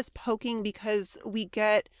read it as poking because we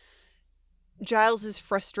get Giles's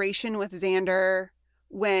frustration with Xander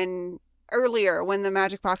when the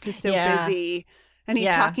magic box is so busy. And he's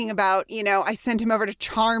talking about, you know, I sent him over to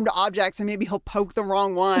charmed objects and maybe he'll poke the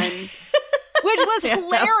wrong one. Which was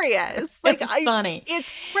hilarious. Like, it's funny.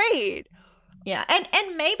 It's great. Yeah.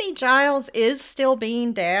 And maybe Giles is still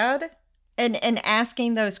being dad and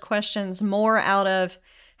asking those questions more out of,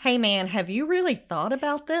 hey, man, have you really thought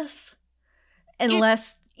about this? And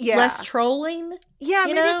less trolling? Yeah,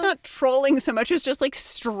 maybe it's not trolling so much as just like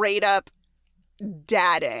straight up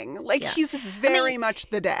dadding. Like, he's very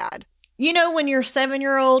much the dad. You know, when your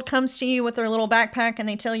 7-year-old comes to you with their little backpack and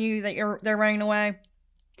they tell you that they're running away?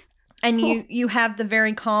 And you have the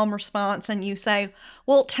very calm response and you say,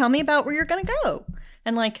 well, tell me about where you're going to go.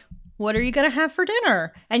 And like, what are you going to have for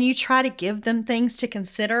dinner? And you try to give them things to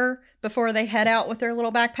consider before they head out with their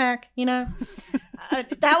little backpack, you know?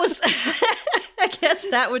 That was, I guess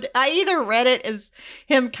I either read it as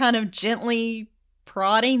him kind of gently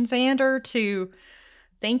prodding Xander to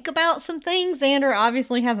think about some things Xander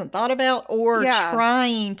obviously hasn't thought about, or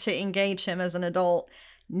trying to engage him as an adult.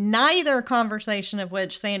 Neither conversation of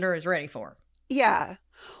which Xander is ready for. Yeah.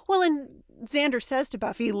 Well, and Xander says to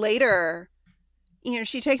Buffy later, you know,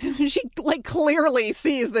 she takes him and she like clearly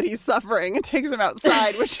sees that he's suffering and takes him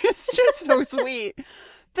outside, which is just so sweet.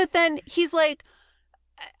 But then he's like,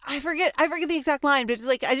 I forget the exact line, but it's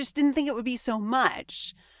like, I just didn't think it would be so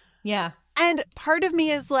much. Yeah. And part of me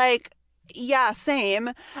is like, yeah,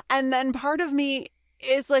 same. And then part of me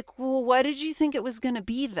is like, well, what did you think it was going to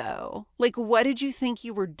be, though? Like, what did you think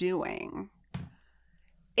you were doing?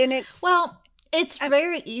 And it's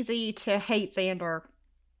very easy to hate Xander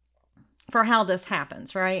for how this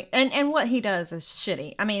happens, right? And what he does is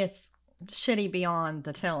shitty. I mean, it's shitty beyond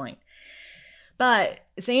the telling. But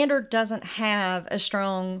Xander doesn't have a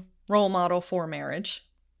strong role model for marriage.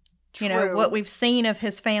 True. You know, what we've seen of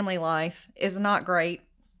his family life is not great.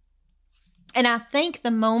 And I think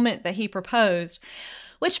the moment that he proposed,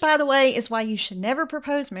 which, by the way, is why you should never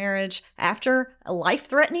propose marriage after a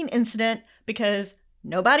life-threatening incident, because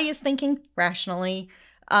nobody is thinking rationally.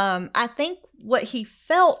 I think what he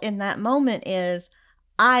felt in that moment is,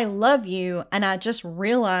 I love you, and I just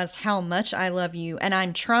realized how much I love you, and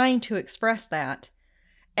I'm trying to express that.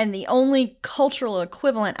 And the only cultural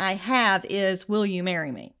equivalent I have is, will you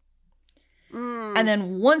marry me? And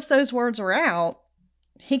then once those words were out,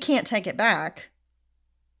 he can't take it back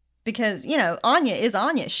because, you know, Anya is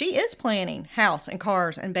Anya. She is planning house and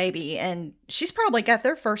cars and baby, and she's probably got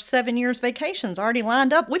their first 7 years vacations already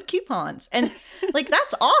lined up with coupons. And like,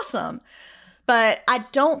 that's awesome. But I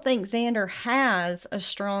don't think Xander has a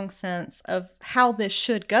strong sense of how this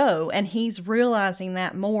should go. And he's realizing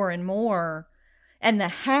that more and more. And the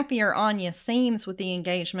happier Anya seems with the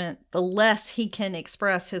engagement, the less he can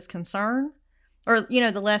express his concern. Or, you know,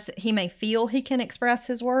 the less he may feel he can express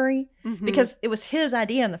his worry, because it was his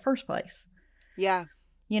idea in the first place. Yeah.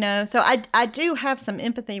 You know, so I do have some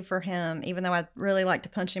empathy for him, even though I'd really like to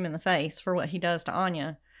punch him in the face for what he does to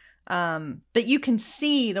Anya. But you can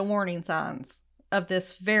see the warning signs of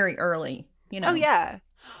this very early, you know. Oh, yeah.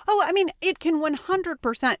 Oh, I mean, it can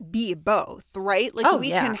 100% be both, right? Like, we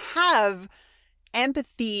can have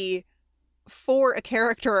empathy for a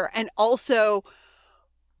character and also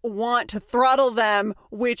want to throttle them,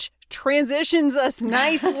 which transitions us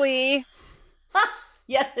nicely.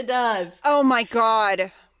 Yes, it does. Oh my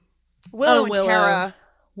God. Willow and Tara.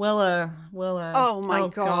 Willow. Oh my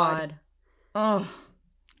God. Oh.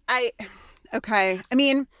 Okay. I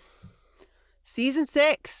mean, season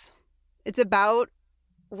 6, it's about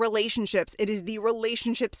relationships. It is the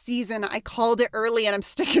relationship season. I called it early and I'm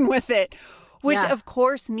sticking with it, which of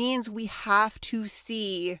course means we have to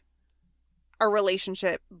see a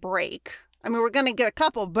relationship break. I mean, we're going to get a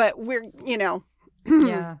couple, but we're, you know.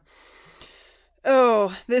 Yeah.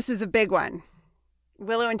 Oh, this is a big one.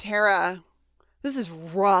 Willow and Tara. This is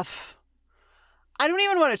rough. I don't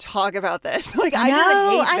even want to talk about this. Like, I just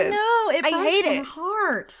hate this. know. It I hate breaks it. my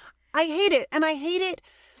heart. I hate it. And I hate it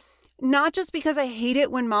not just because I hate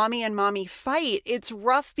it when Mommy and Mommy fight. It's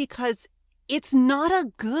rough because it's not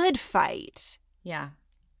a good fight. Yeah.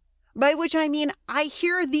 By which I mean, I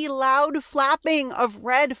hear the loud flapping of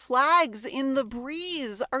red flags in the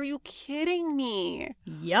breeze. Are you kidding me?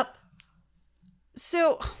 Yep.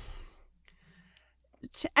 So,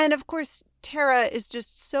 and of course, Tara is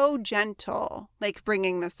just so gentle, like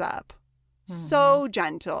bringing this up. So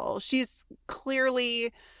gentle. She's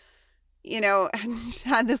clearly,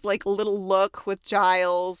 had this like little look with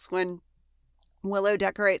Giles when Willow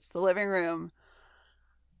decorates the living room.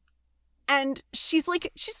 And she's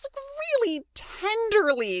really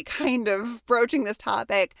tenderly kind of broaching this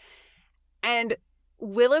topic. And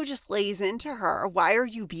Willow just lays into her. Why are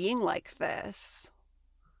you being like this?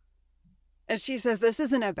 And she says, this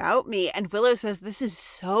isn't about me. And Willow says, this is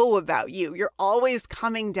so about you. You're always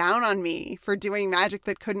coming down on me for doing magic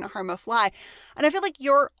that couldn't harm a fly. And I feel like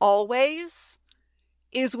your always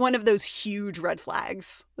is one of those huge red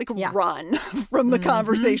flags. Like, run from the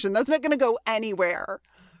conversation. That's not going to go anywhere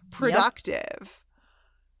productive.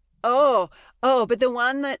 Yep. But the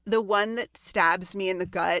one that stabs me in the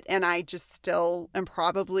gut and I just still am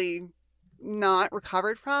probably not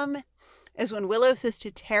recovered from is when Willow says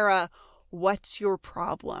to Tara, what's your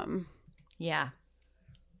problem? Yeah.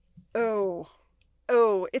 Oh,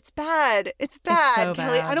 it's bad. It's bad, so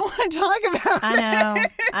Kelly. bad. I don't want to talk about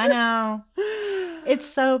it. I know. It's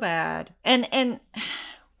so bad. And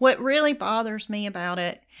what really bothers me about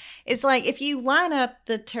it is, like, if you line up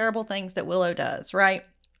the terrible things that Willow does, right,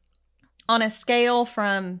 on a scale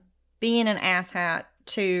from being an asshat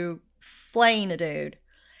to flaying a dude,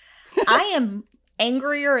 I am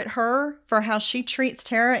angrier at her for how she treats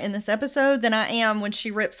Tara in this episode than I am when she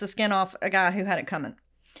rips the skin off a guy who had it coming.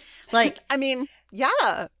 Like, I mean,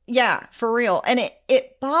 yeah. Yeah, for real. And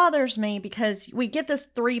it bothers me because we get this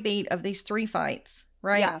 3-beat of these 3 fights,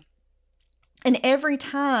 right? Yeah. And every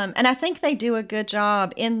time, and I think they do a good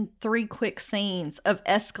job in 3 quick scenes of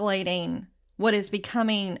escalating what is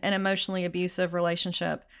becoming an emotionally abusive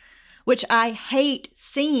relationship, which I hate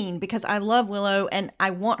seeing because I love Willow and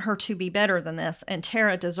I want her to be better than this, and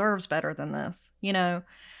Tara deserves better than this,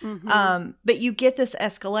 Mm-hmm. But you get this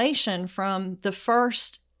escalation from the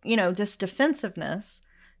first, this defensiveness,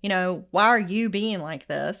 why are you being like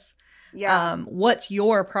this? Yeah. What's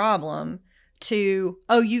your problem? To,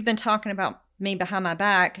 oh, you've been talking about me behind my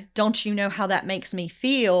back. Don't you know how that makes me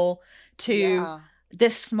feel? To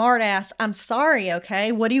this smart ass, I'm sorry,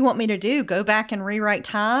 okay? What do you want me to do? Go back and rewrite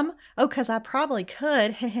time? Oh, because I probably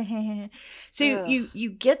could. So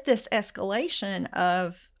you get this escalation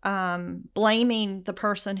of blaming the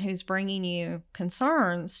person who's bringing you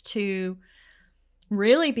concerns to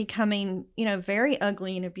really becoming, very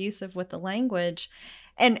ugly and abusive with the language.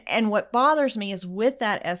 And what bothers me is with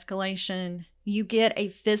that escalation, you get a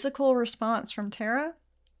physical response from Tara.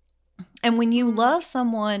 And when you love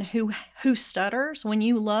someone who stutters, when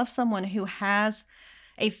you love someone who has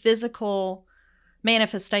a physical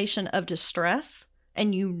manifestation of distress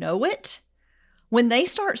and you know it, when they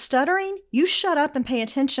start stuttering, you shut up and pay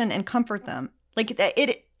attention and comfort them. Like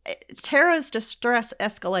Tara's distress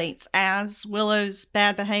escalates as Willow's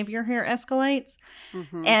bad behavior here escalates,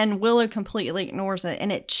 and Willow completely ignores it,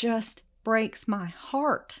 and it just breaks my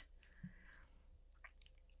heart.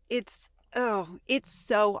 It's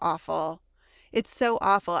so awful. It's so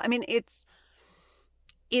awful. I mean, it's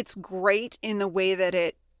great in the way that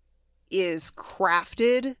it is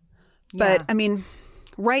crafted, but I mean,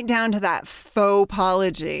 right down to that faux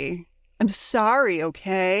apology. I'm sorry,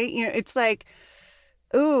 okay? It's like,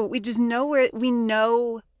 ooh, we just know we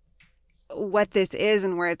know what this is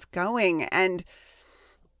and where it's going. And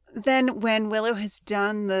then when Willow has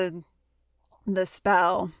done the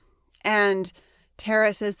spell and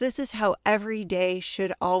Tara says, this is how every day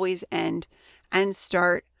should always end and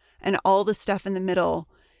start, and all the stuff in the middle,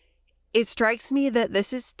 it strikes me that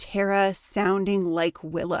this is Tara sounding like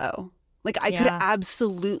Willow. Like, I could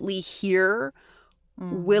absolutely hear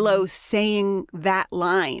Willow saying that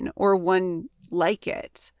line or one like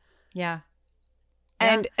it. Yeah.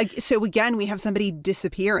 And so again, we have somebody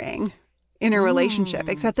disappearing in a relationship,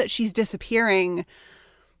 except that she's disappearing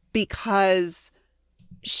because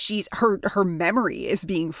her memory is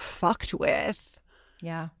being fucked with.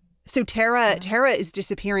 Yeah. So Tara is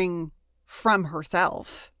disappearing from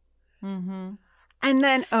herself. Mm-hmm. And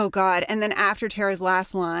then, oh God, and then after Tara's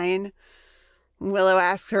last line, Willow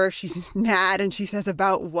asks her if she's mad, and she says,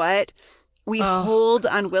 about what? We hold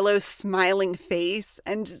on Willow's smiling face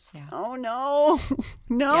and just, oh no,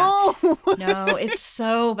 no. Yeah. No, it's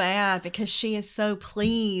so bad because she is so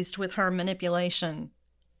pleased with her manipulation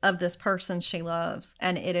of this person she loves.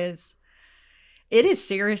 And it is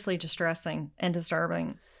seriously distressing and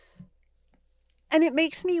disturbing. And it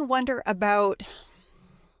makes me wonder about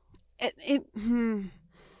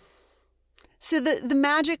So the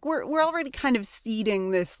magic, we're already kind of seeding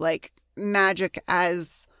this like magic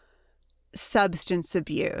as substance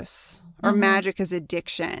abuse or magic as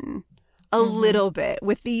addiction a little bit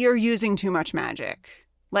with the you're using too much magic.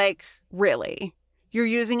 Like, really, you're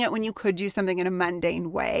using it when you could do something in a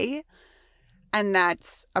mundane way, and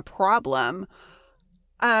that's a problem.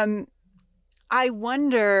 I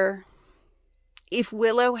wonder if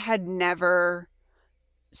Willow had never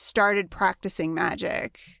started practicing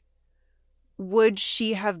magic, would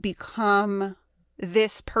she have become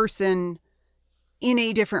this person in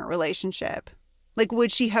a different relationship? Like,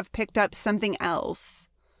 would she have picked up something else?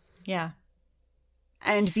 Yeah.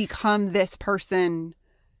 And become this person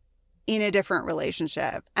in a different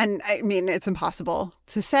relationship? And I mean, it's impossible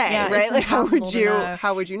to say, right? Like, how would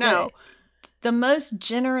you know? The most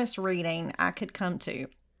generous reading I could come to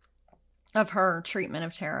of her treatment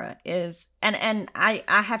of Tara is, and I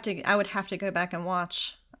would have to go back and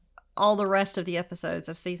watch all the rest of the episodes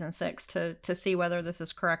of season 6 to see whether this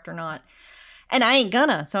is correct or not. And I ain't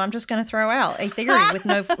gonna, so I'm just gonna throw out a theory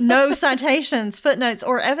with no citations, footnotes,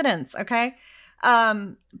 or evidence, okay?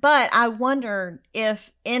 But I wondered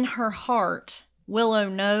if in her heart, Willow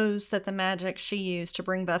knows that the magic she used to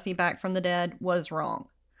bring Buffy back from the dead was wrong.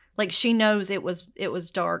 Like, she knows it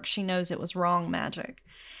was dark. She knows it was wrong magic.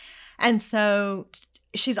 And so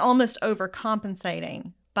she's almost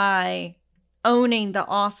overcompensating by owning the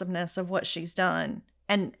awesomeness of what she's done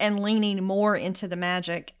and leaning more into the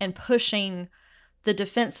magic and pushing the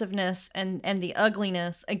defensiveness and the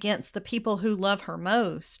ugliness against the people who love her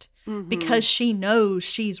most, because she knows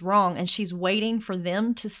she's wrong and she's waiting for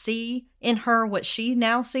them to see in her what she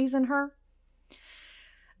now sees in her.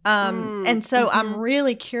 And so I'm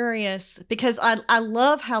really curious because I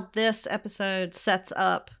love how this episode sets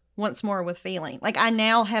up Once More with Feeling. Like, I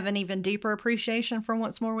now have an even deeper appreciation for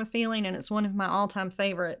Once More with Feeling, and it's one of my all-time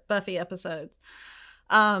favorite Buffy episodes.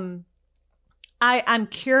 I'm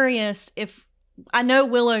curious if, I know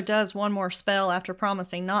Willow does one more spell after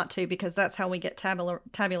promising not to, because that's how we get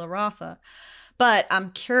tabula rasa. But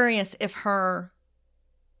I'm curious if her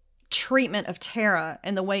treatment of Tara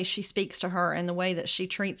and the way she speaks to her and the way that she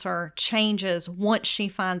treats her changes once she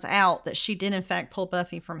finds out that she did in fact pull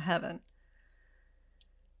Buffy from heaven.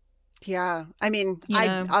 Yeah. I mean,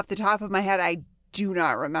 off the top of my head, I do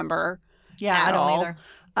not remember. Yeah, I don't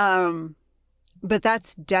either. But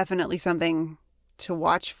that's definitely something to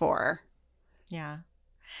watch for. Yeah.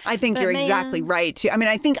 I think you're exactly right too. I mean,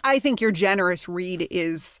 I think your generous read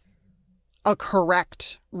is a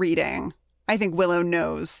correct reading. I think Willow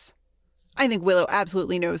knows. I think Willow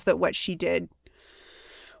absolutely knows that what she did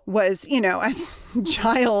was, as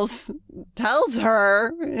Giles tells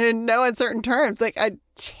her in no uncertain terms, like a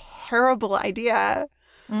terrible idea.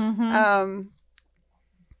 And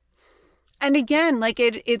again, like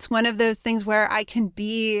it's one of those things where I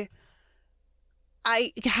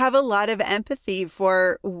have a lot of empathy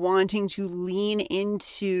for wanting to lean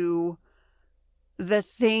into the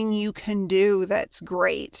thing you can do that's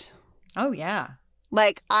great. Oh, yeah.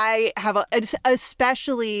 Like, I have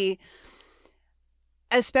especially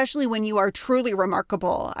when you are truly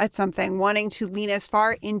remarkable at something, wanting to lean as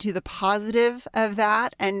far into the positive of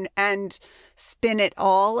that and spin it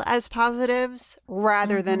all as positives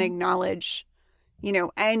rather than acknowledge,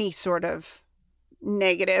 any sort of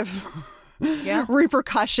negative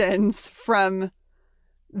repercussions from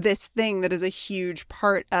this thing that is a huge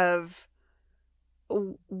part of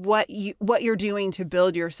what you're doing to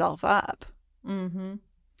build yourself up.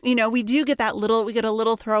 We do get a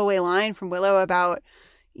little throwaway line from Willow about,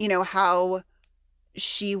 how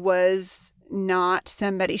she was not a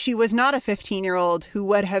 15-year-old who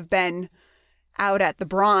would have been out at the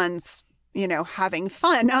Bronze, having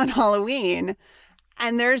fun on Halloween.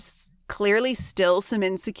 And there's clearly still some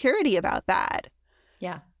insecurity about that.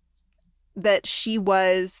 Yeah. That she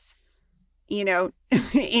was, in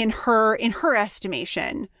her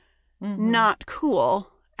estimation, not cool.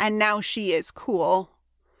 And now she is cool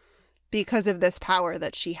because of this power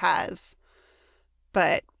that she has.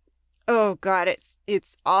 But, oh God,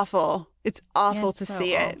 it's awful. It's awful to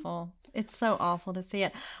see it. It's so awful to see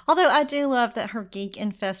it. Although I do love that her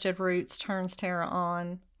geek-infested roots turns Tara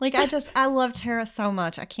on. Like, I love Tara so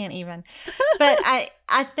much. I can't even. But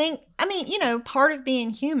I think, I mean, you know, part of being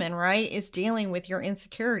human, right, is dealing with your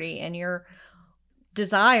insecurity and your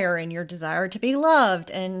desire to be loved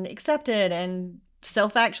and accepted and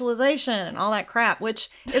self-actualization and all that crap, which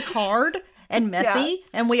is hard and messy,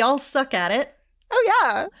 and we all suck at it. Oh,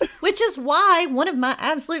 yeah. Which is why one of my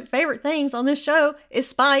absolute favorite things on this show is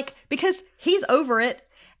Spike, because he's over it,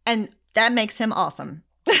 and that makes him awesome.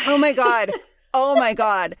 Oh, my God. Oh, my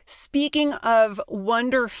God. Speaking of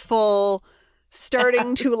wonderful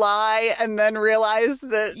starting to lie and then realize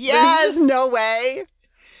that there's just no way.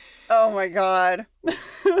 Oh, my God.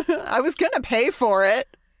 I was going to pay for it.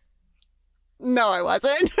 No, I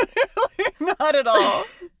wasn't. Not at all.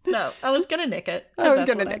 No, I was going to nick it. I was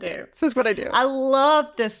going to nick it. This is what I do. I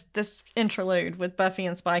love this interlude with Buffy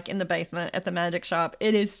and Spike in the basement at the magic shop.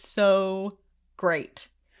 It is so great.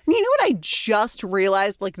 You know what I just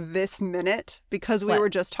realized, like, this minute, because we were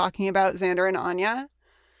just talking about Xander and Anya?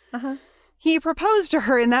 Uh-huh. He proposed to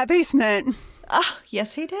her in that basement. Oh,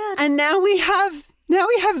 yes, he did. And now we have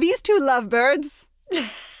these two lovebirds.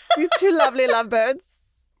 These two lovely lovebirds.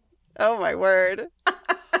 Oh, my word.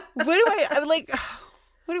 What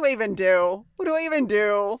do I even do? What do I even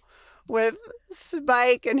do with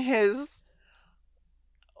Spike and his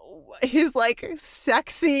like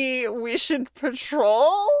sexy we should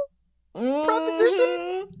patrol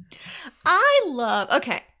proposition?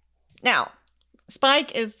 Okay. Now,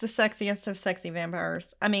 Spike is the sexiest of sexy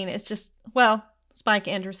vampires. I mean, it's just, well, Spike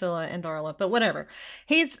and Drusilla and Darla, but whatever.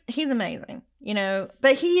 He's amazing, you know,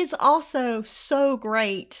 but he's also so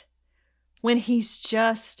great when he's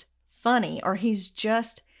just funny or he's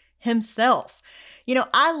just himself. You know,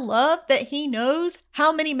 I love that he knows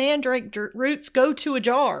how many mandrake roots go to a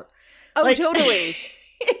jar. Oh, like, totally.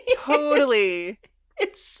 Totally.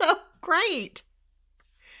 It's so great.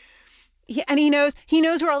 And he knows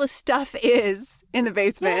where all the stuff is in the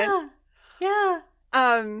basement. Yeah.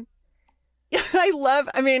 I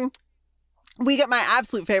mean, we get my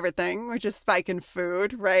absolute favorite thing, which is Spike and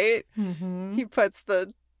food, right? Mm-hmm. He puts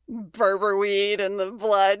the Berber weed in the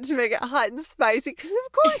blood to make it hot and spicy, because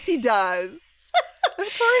of course he does. Of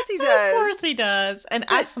course he does. Of course he does. And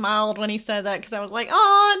I smiled when he said that, because I was like,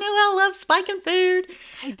 oh, Noelle loves Spike and food.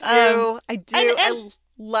 I do. I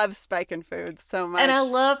love Spike and food so much. And I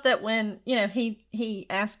love that when, you know, he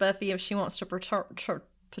asked Buffy if she wants to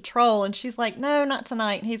patrol, and she's like, no, not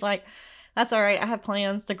tonight. And he's like, that's all right. I have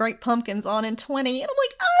plans. The Great Pumpkin's on in 20. And I'm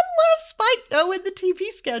like, I love Spike knowing the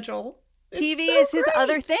TV schedule. TV is his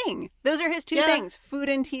other thing. Those are his two things, food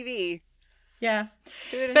and TV. Yeah.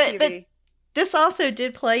 Food and TV. But this also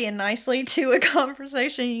did play in nicely to a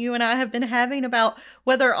conversation you and I have been having about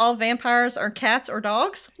whether all vampires are cats or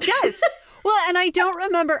dogs. Yes. Well, and I don't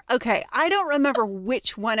remember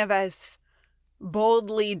which one of us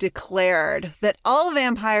boldly declared that all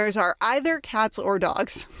vampires are either cats or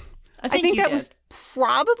dogs. I think that was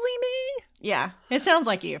probably me. Yeah. It sounds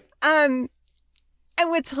like you. And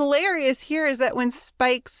what's hilarious here is that when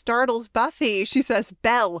Spike startles Buffy, she says,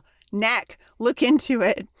 Bell, neck, look into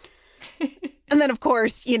it. And then, of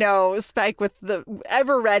course, you know, Spike with the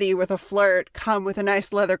ever ready with a flirt, come with a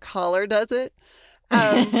nice leather collar, does it?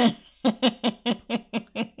 But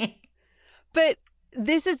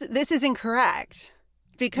this is incorrect,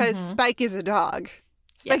 because Spike is a dog.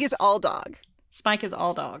 Spike is all dog. Spike is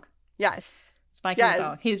all dog. Yes. Spike is a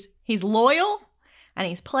dog. He's loyal and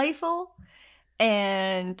he's playful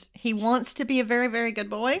and he wants to be a very, very good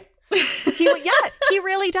boy. He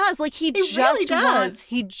really does. Like he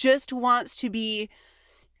just wants to be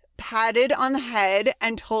patted on the head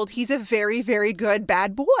and told he's a very, very good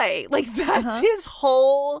bad boy. Like that's his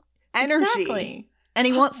whole energy. Exactly. And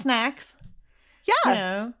he wants snacks. Yeah. You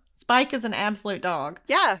know, Spike is an absolute dog.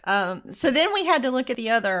 Yeah. So then we had to look at the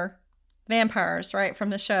other vampires, right, from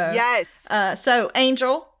the show. Yes. So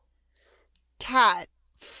Angel. Cat.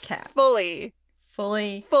 Fully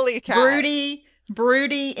cat.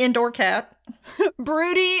 Broody indoor cat.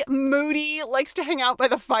 Broody, moody, likes to hang out by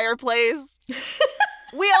the fireplace.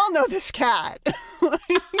 We all know this cat.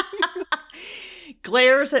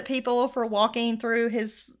 Glares at people for walking through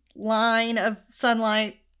his line of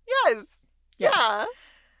sunlight. Yes. Yeah.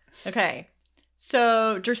 Okay.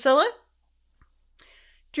 So Drusilla,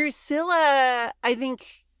 I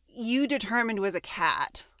think you determined was a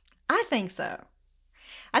cat. I think so.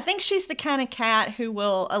 I think she's the kind of cat who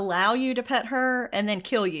will allow you to pet her and then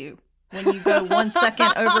kill you when you go 1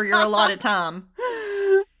 second over your allotted time.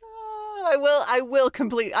 I will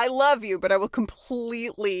I love you, but I will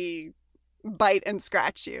completely bite and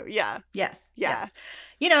scratch you. Yeah. Yes. Yeah. Yes.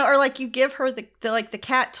 You know, or like you give her the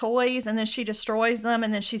cat toys and then she destroys them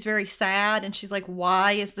and then she's very sad and she's like,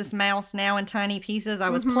 why is this mouse now in tiny pieces? I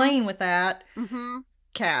was playing with that. Mm-hmm.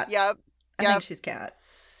 Cat. Yep. I think she's cat.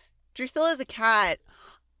 Drusilla is a cat.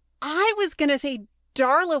 I was going to say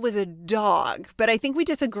Darla was a dog, but I think we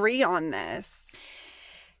disagree on this.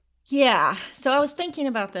 Yeah. So I was thinking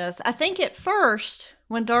about this. I think at first,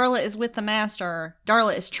 when Darla is with the master,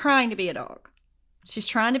 Darla is trying to be a dog. She's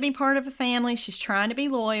trying to be part of a family. She's trying to be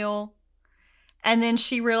loyal. And then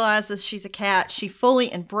she realizes she's a cat. She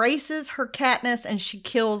fully embraces her catness and she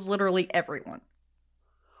kills literally everyone.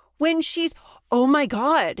 When she's, oh my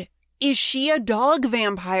God, is she a dog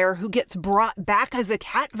vampire who gets brought back as a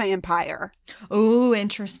cat vampire? Oh,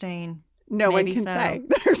 interesting. No Maybe one can so. say.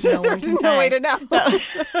 There's No one can say. way to know.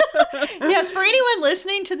 Yes, for anyone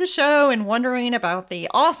listening to the show and wondering about the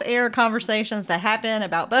off-air conversations that happen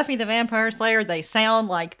about Buffy the Vampire Slayer, they sound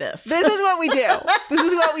like this. This is what we do. This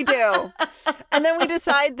is what we do. And then we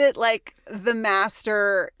decide that, like, the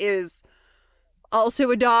master is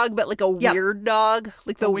also a dog, but like a weird dog.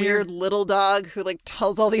 Like the weird little dog who, like,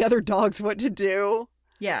 tells all the other dogs what to do.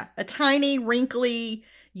 Yeah, a tiny, wrinkly,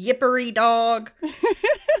 yippery dog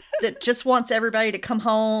that just wants everybody to come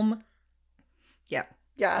home. Yeah.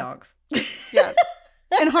 Yeah. Dog. Yeah.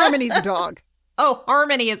 And Harmony's a dog. Oh,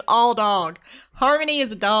 Harmony is all dog. Harmony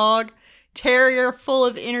is a dog. Terrier, full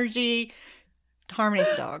of energy. Harmony's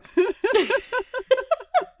a dog.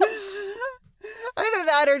 Either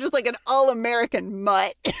that or just like an all-American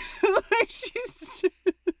mutt. Like she's...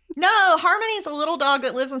 No, Harmony's a little dog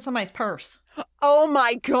that lives in somebody's purse. Oh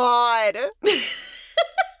my God.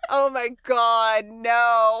 Oh my God,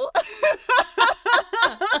 no.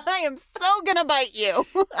 I am so gonna bite you.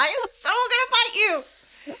 I am so gonna bite you.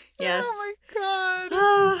 Yes. Oh my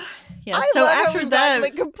God. Yeah, I so love how after we've that, gotten,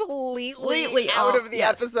 like, completely out off. of the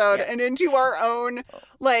Yes, episode yes. and into our own,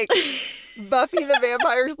 like, Buffy the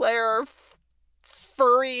Vampire Slayer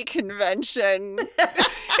furry convention.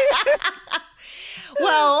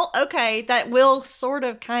 Well, okay, that will sort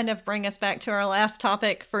of kind of bring us back to our last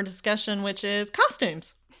topic for discussion, which is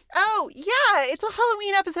costumes. Oh, yeah, it's a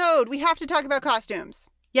Halloween episode. We have to talk about costumes.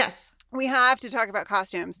 Yes. We have to talk about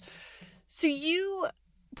costumes. So you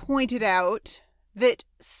pointed out that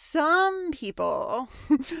some people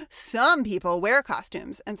wear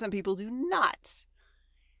costumes and some people do not.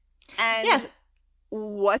 And Yes.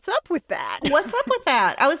 What's up with that? What's up with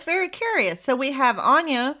that? I was very curious. So we have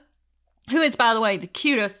Anya, who is, by the way, the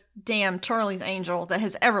cutest damn Charlie's Angel that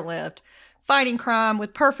has ever lived, fighting crime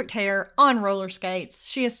with perfect hair on roller skates.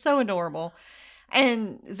 She is so adorable.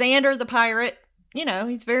 And Xander the pirate, you know,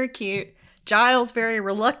 he's very cute. Giles very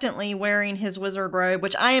reluctantly wearing his wizard robe,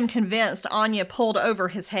 which I am convinced Anya pulled over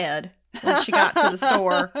his head when she got to the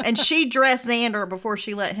store. And she dressed Xander before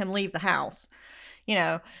she let him leave the house, you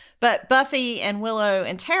know. But Buffy and Willow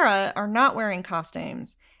and Tara are not wearing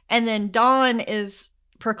costumes. And then Dawn is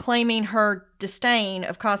proclaiming her disdain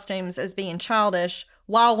of costumes as being childish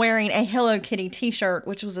while wearing a Hello Kitty t-shirt,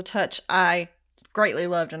 which was a touch I greatly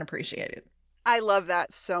loved and appreciated. I love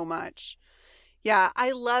that so much. Yeah, I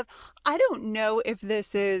don't know if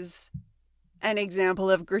this is an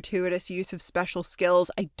example of gratuitous use of special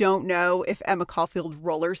skills. I don't know if Emma Caulfield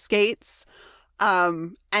roller skates,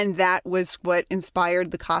 and that was what inspired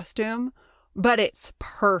the costume, but it's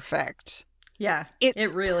perfect. Yeah,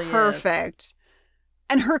 It really perfect.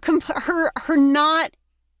 And her not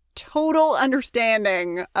total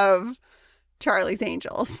understanding of Charlie's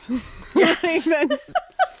Angels. Yes. Like, that's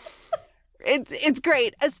it's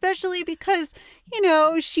great, especially because, you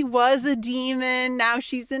know, she was a demon, now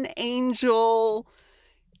she's an angel.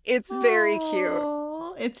 It's very cute.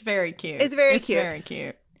 It's very cute. It's very cute. Very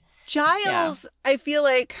cute. Giles, I feel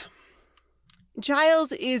like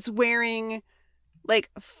Giles is wearing like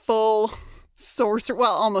full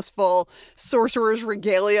almost full sorcerer's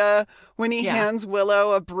regalia when he hands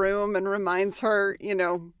Willow a broom and reminds her, you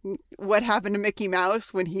know, what happened to Mickey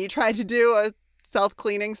Mouse when he tried to do a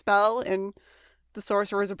self-cleaning spell in The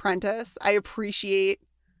Sorcerer's Apprentice. I appreciate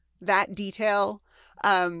that detail.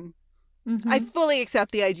 I fully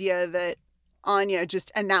accept the idea that Anya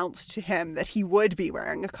just announced to him that he would be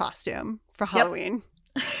wearing a costume for Halloween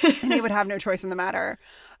and he would have no choice in the matter.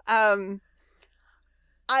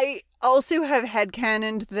 I also have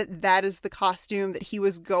headcanoned that is the costume that he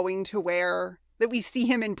was going to wear, that we see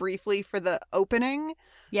him in briefly for the opening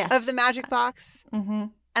of the magic box. Mm-hmm.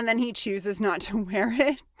 And then he chooses not to wear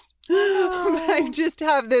it.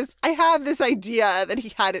 I have this idea that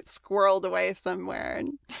he had it squirreled away somewhere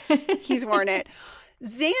and he's worn it.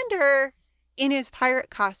 Xander, in his pirate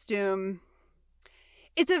costume,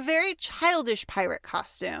 It's a very childish pirate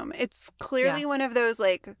costume. It's clearly one of those,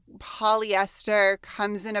 like, polyester,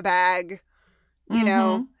 comes in a bag, you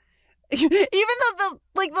know. Even though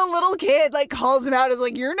the little kid, like, calls him out as,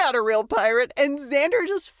 like, you're not a real pirate. And Xander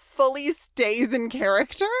just fully stays in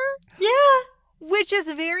character. Yeah. Which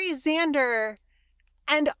is very Xander.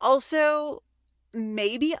 And also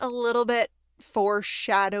maybe a little bit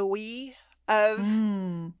foreshadowy of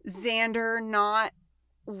Xander not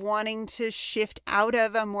wanting to shift out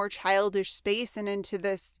of a more childish space and into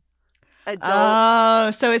this adult.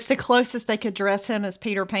 Oh, so it's the closest they could dress him as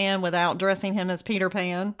Peter Pan without dressing him as Peter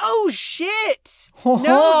Pan. Oh, shit. No,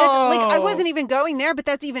 that's, like, I wasn't even going there, but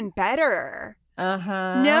that's even better.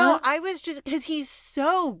 Uh-huh. No, I was just, because he's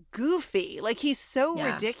so goofy. Like, he's so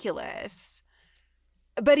ridiculous.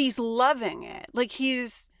 But he's loving it. Like,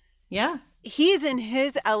 he's in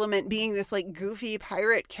his element being this, like, goofy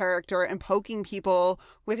pirate character and poking people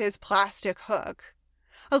with his plastic hook.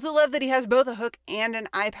 I also love that he has both a hook and an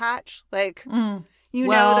eye patch. Like, know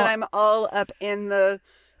that I'm all up in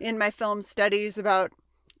my film studies about,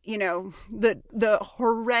 you know, the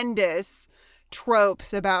horrendous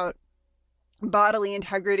tropes about bodily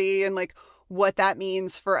integrity and, like, what that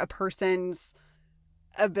means for a person's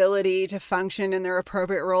ability to function in their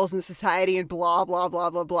appropriate roles in society and blah, blah, blah,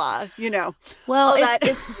 blah, blah, you know. Well,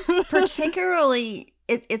 it's particularly,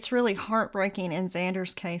 it's really heartbreaking in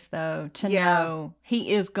Xander's case, though, to know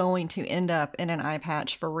he is going to end up in an eye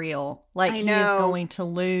patch for real. Like, he is going to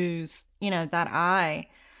lose, you know, that eye.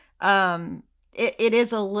 It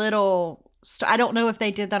is a little, I don't know if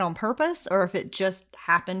they did that on purpose or if it just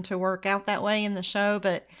happened to work out that way in the show,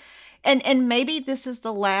 but And maybe this is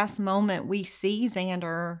the last moment we see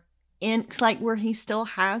Xander in, like, where he still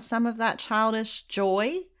has some of that childish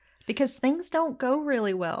joy, because things don't go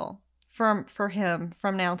really well for him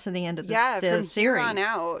from now to the end of the series. Here on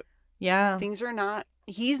out. Yeah. Things are not,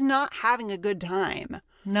 he's not having a good time.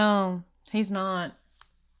 No, he's not.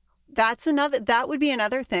 That would be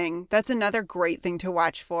another thing. That's another great thing to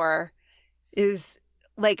watch for is,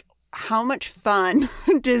 like, how much fun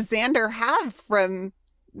does Xander have from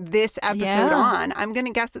this episode on? I'm going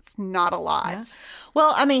to guess it's not a lot. Yeah.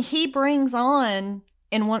 Well, I mean, he brings on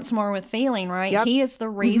in Once More with Feeling, right? Yep. He is the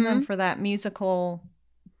reason for that musical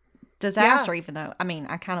disaster, even though, I mean,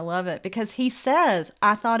 I kind of love it because he says,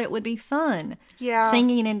 I thought it would be fun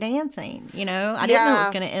singing and dancing, you know? I didn't know it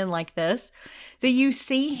was going to end like this. So you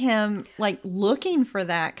see him, like, looking for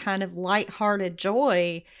that kind of lighthearted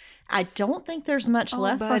joy. I don't think there's much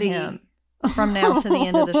left for him from now to the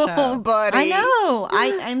end of the show. Buddy. I know.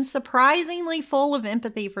 I'm surprisingly full of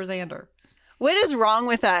empathy for Xander. What is wrong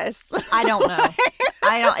with us? I don't know.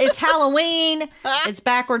 It's Halloween. It's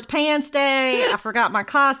backwards pants day. I forgot my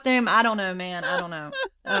costume. I don't know, man. I don't know.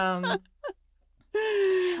 Well,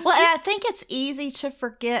 I think it's easy to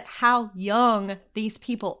forget how young these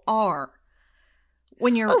people are.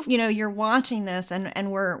 When you're, you're watching this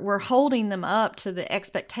and we're holding them up to the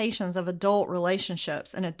expectations of adult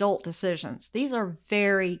relationships and adult decisions. These are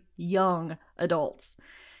very young adults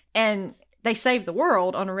and they save the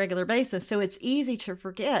world on a regular basis. So it's easy to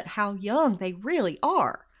forget how young they really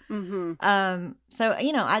are. Mm-hmm. So,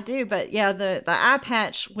 I do. But yeah, the eye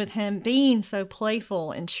patch with him being so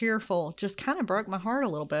playful and cheerful just kind of broke my heart a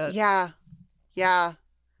little bit. Yeah. Yeah.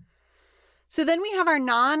 So then we have our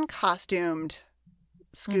non-costumed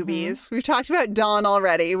Scoobies. Mm-hmm. We've talked about Dawn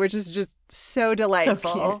already, which is just so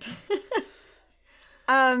delightful. So cute.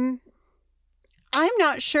 I'm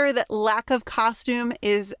not sure that lack of costume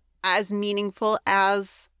is as meaningful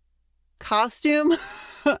as costume.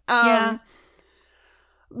 But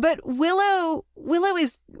Willow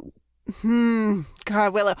is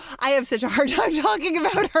God, Willow. I have such a hard time talking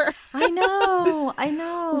about her. I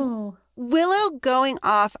know. Willow going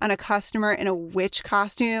off on a customer in a witch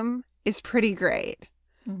costume is pretty great.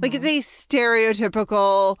 Mm-hmm. Like, it's a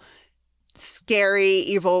stereotypical, scary,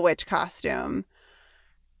 evil witch costume.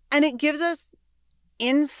 And it gives us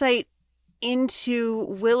insight into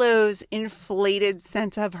Willow's inflated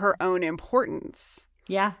sense of her own importance.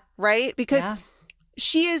 Yeah. Right? Because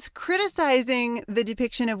she is criticizing the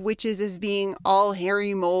depiction of witches as being all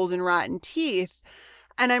hairy moles and rotten teeth.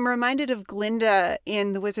 And I'm reminded of Glinda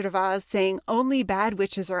in The Wizard of Oz saying, only bad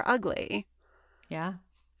witches are ugly. Yeah.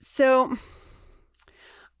 So,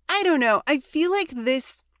 I don't know. I feel like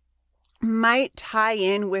this might tie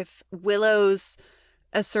in with Willow's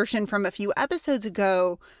assertion from a few episodes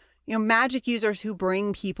ago. Magic users who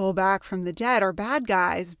bring people back from the dead are bad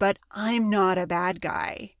guys, but I'm not a bad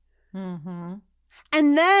guy. Mm-hmm.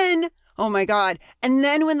 And then, oh my God. And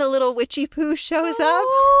then when the little witchy poo shows up,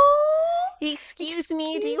 Excuse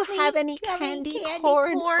me, do you have any candy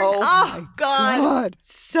corn? Oh my God.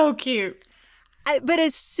 So cute. But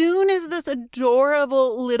as soon as this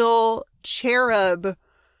adorable little cherub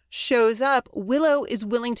shows up, Willow is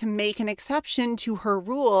willing to make an exception to her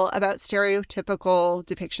rule about stereotypical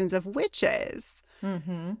depictions of witches.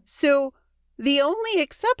 Mm-hmm. So the only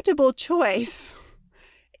acceptable choice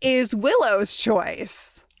is Willow's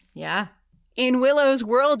choice. Yeah. In Willow's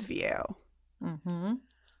worldview. Mm-hmm.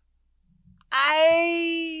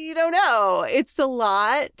 I don't know. It's a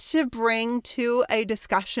lot to bring to a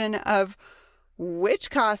discussion of witch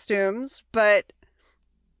costumes, but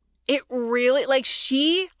it really, like,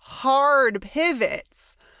 she hard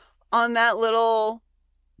pivots on that little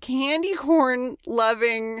candy corn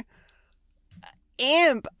loving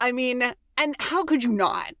imp. I mean, and how could you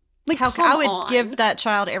not? Like, I would give that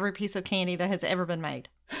child every piece of candy that has ever been made.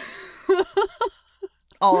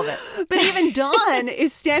 All of it. But even Dawn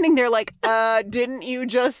is standing there like, didn't you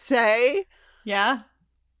just say? Yeah.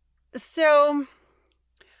 So,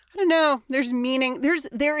 I don't know. There's meaning.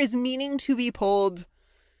 There is meaning to be pulled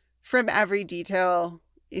from every detail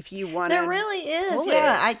if you want to. There really is.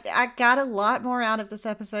 Yeah. I got a lot more out of this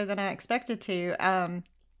episode than I expected to. And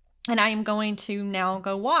I am going to now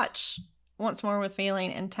go watch Once More with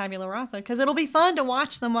Feeling and Tabula Rasa because it'll be fun to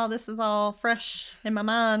watch them while this is all fresh in my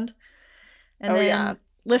mind. And then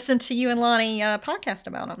listen to you and Lonnie podcast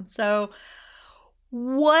about them. So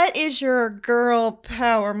what is your girl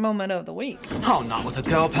power moment of the week? Oh, not with a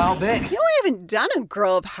girl power bit. You know, I haven't done a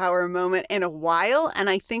girl power moment in a while, and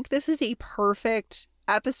I think this is a perfect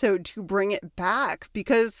episode to bring it back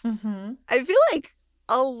because I feel like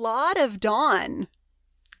a lot of Dawn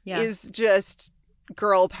is just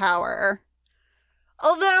girl power.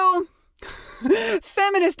 Although,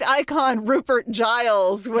 feminist icon Rupert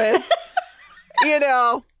Giles with, you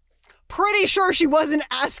know, pretty sure she wasn't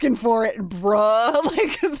asking for it, bruh.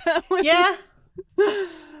 Like, that was... Yeah.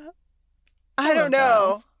 I don't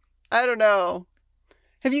know. I don't know.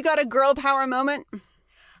 Have you got a girl power moment?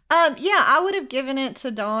 Yeah, I would have given it to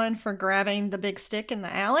Dawn for grabbing the big stick in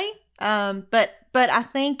the alley. But I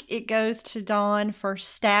think it goes to Dawn for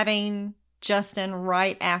stabbing Justin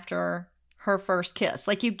right after her first kiss.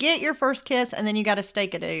 Like, you get your first kiss and then you got to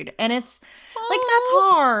stake a dude. And it's like, that's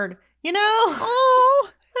hard, you know? Oh,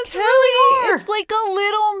 that's Kelly, really hard. it's like a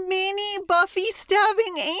little mini Buffy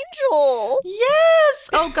stabbing angel. Yes.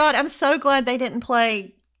 Oh, God. I'm so glad they didn't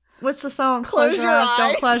play. What's the song? Close your eyes.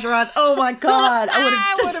 Don't close your eyes. Oh, my God.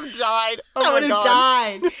 I would have died. Oh, I would have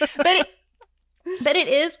died. But it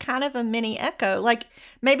is kind of a mini Echo. Like,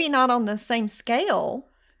 maybe not on the same scale.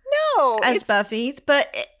 No, as Buffy's,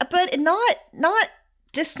 but not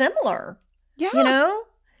dissimilar. Yeah, you know.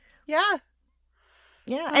 Yeah.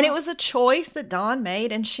 And it was a choice that Dawn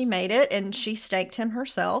made, and she made it, and she staked him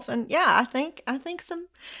herself. And yeah, I think some,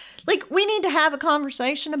 like, we need to have a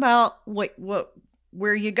conversation about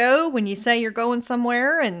where you go when you say you're going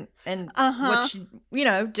somewhere, and what you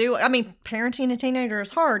know do. I mean, parenting a teenager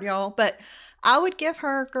is hard, y'all, but I would give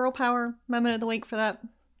her girl power moment of the week for that.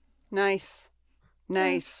 Nice.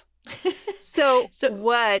 So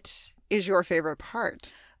what is your favorite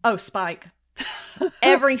part? Oh, Spike.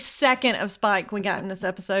 Every second of Spike we got in this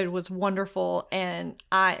episode was wonderful, and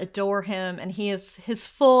I adore him, and he is his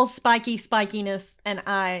full spikiness, and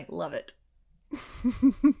I love it.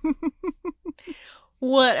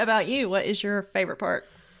 What about you? What is your favorite part?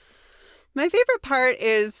 My favorite part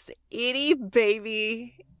is itty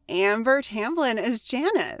baby Amber Tamblyn as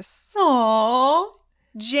Janice. Aww.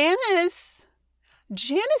 Janice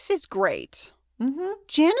is great. Mm-hmm.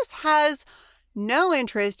 Janice has no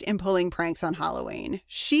interest in pulling pranks on Halloween.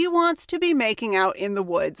 She wants to be making out in the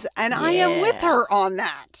woods, and I am with her on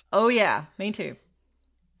that. Oh, yeah. Me too.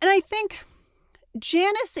 And I think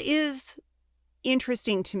Janice is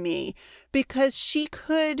interesting to me because she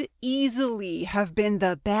could easily have been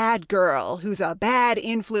the bad girl who's a bad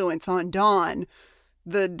influence on Dawn,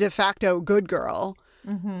 the de facto good girl.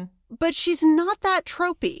 Mm-hmm. But she's not that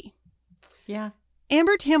tropey. Yeah.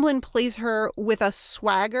 Amber Tamblyn plays her with a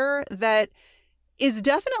swagger that is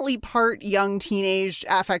definitely part young teenage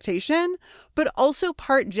affectation, but also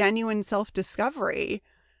part genuine self-discovery.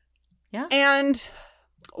 Yeah. And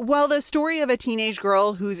while the story of a teenage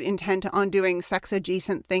girl who's intent on doing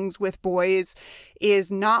sex-adjacent things with boys is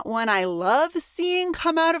not one I love seeing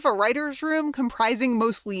come out of a writer's room comprising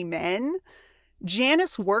mostly men,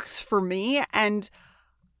 Janice works for me, and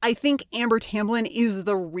I think Amber Tamblyn is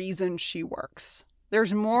the reason she works.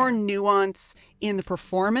 There's more nuance in the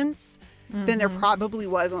performance than there probably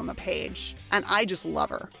was on the page. And I just love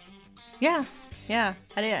her. Yeah. I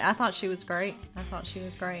did. I thought she was great.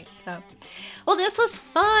 So, well, this was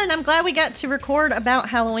fun. I'm glad we got to record about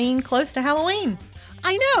Halloween close to Halloween.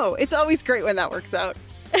 I know. It's always great when that works out.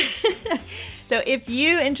 So if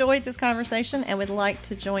you enjoyed this conversation and would like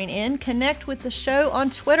to join in, connect with the show on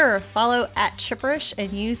Twitter. Follow @Chipperish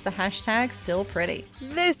and use the hashtag StillPretty.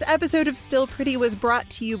 This episode of Still Pretty was brought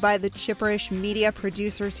to you by the Chipperish media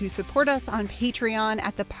producers who support us on Patreon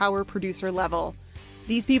at the power producer level.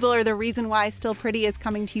 These people are the reason why Still Pretty is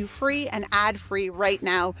coming to you free and ad-free right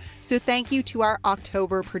now. So thank you to our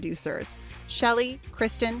October producers: Shelley,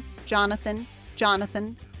 Kristen, Jonathan,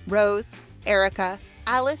 Rose, Erica,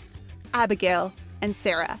 Alice, Abigail, and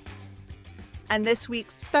Sarah. And this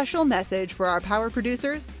week's special message for our power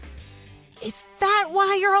producers: is that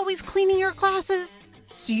why you're always cleaning your glasses?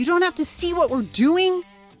 So you don't have to see what we're doing?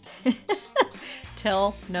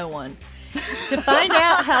 Tell no one. To find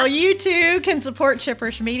out how you too can support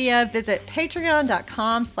Chipperish Media, visit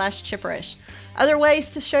patreon.com/Chipperish. Other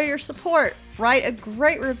ways to show your support: write a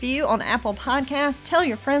great review on Apple Podcasts, tell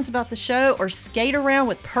your friends about the show, or skate around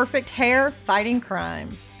with perfect hair fighting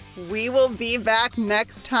crime. We will be back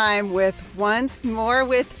next time with Once More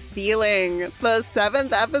with Feeling, the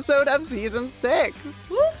 7th episode of season 6.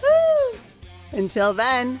 Woohoo! Until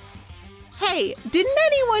then, hey, didn't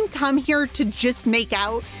anyone come here to just make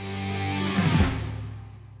out?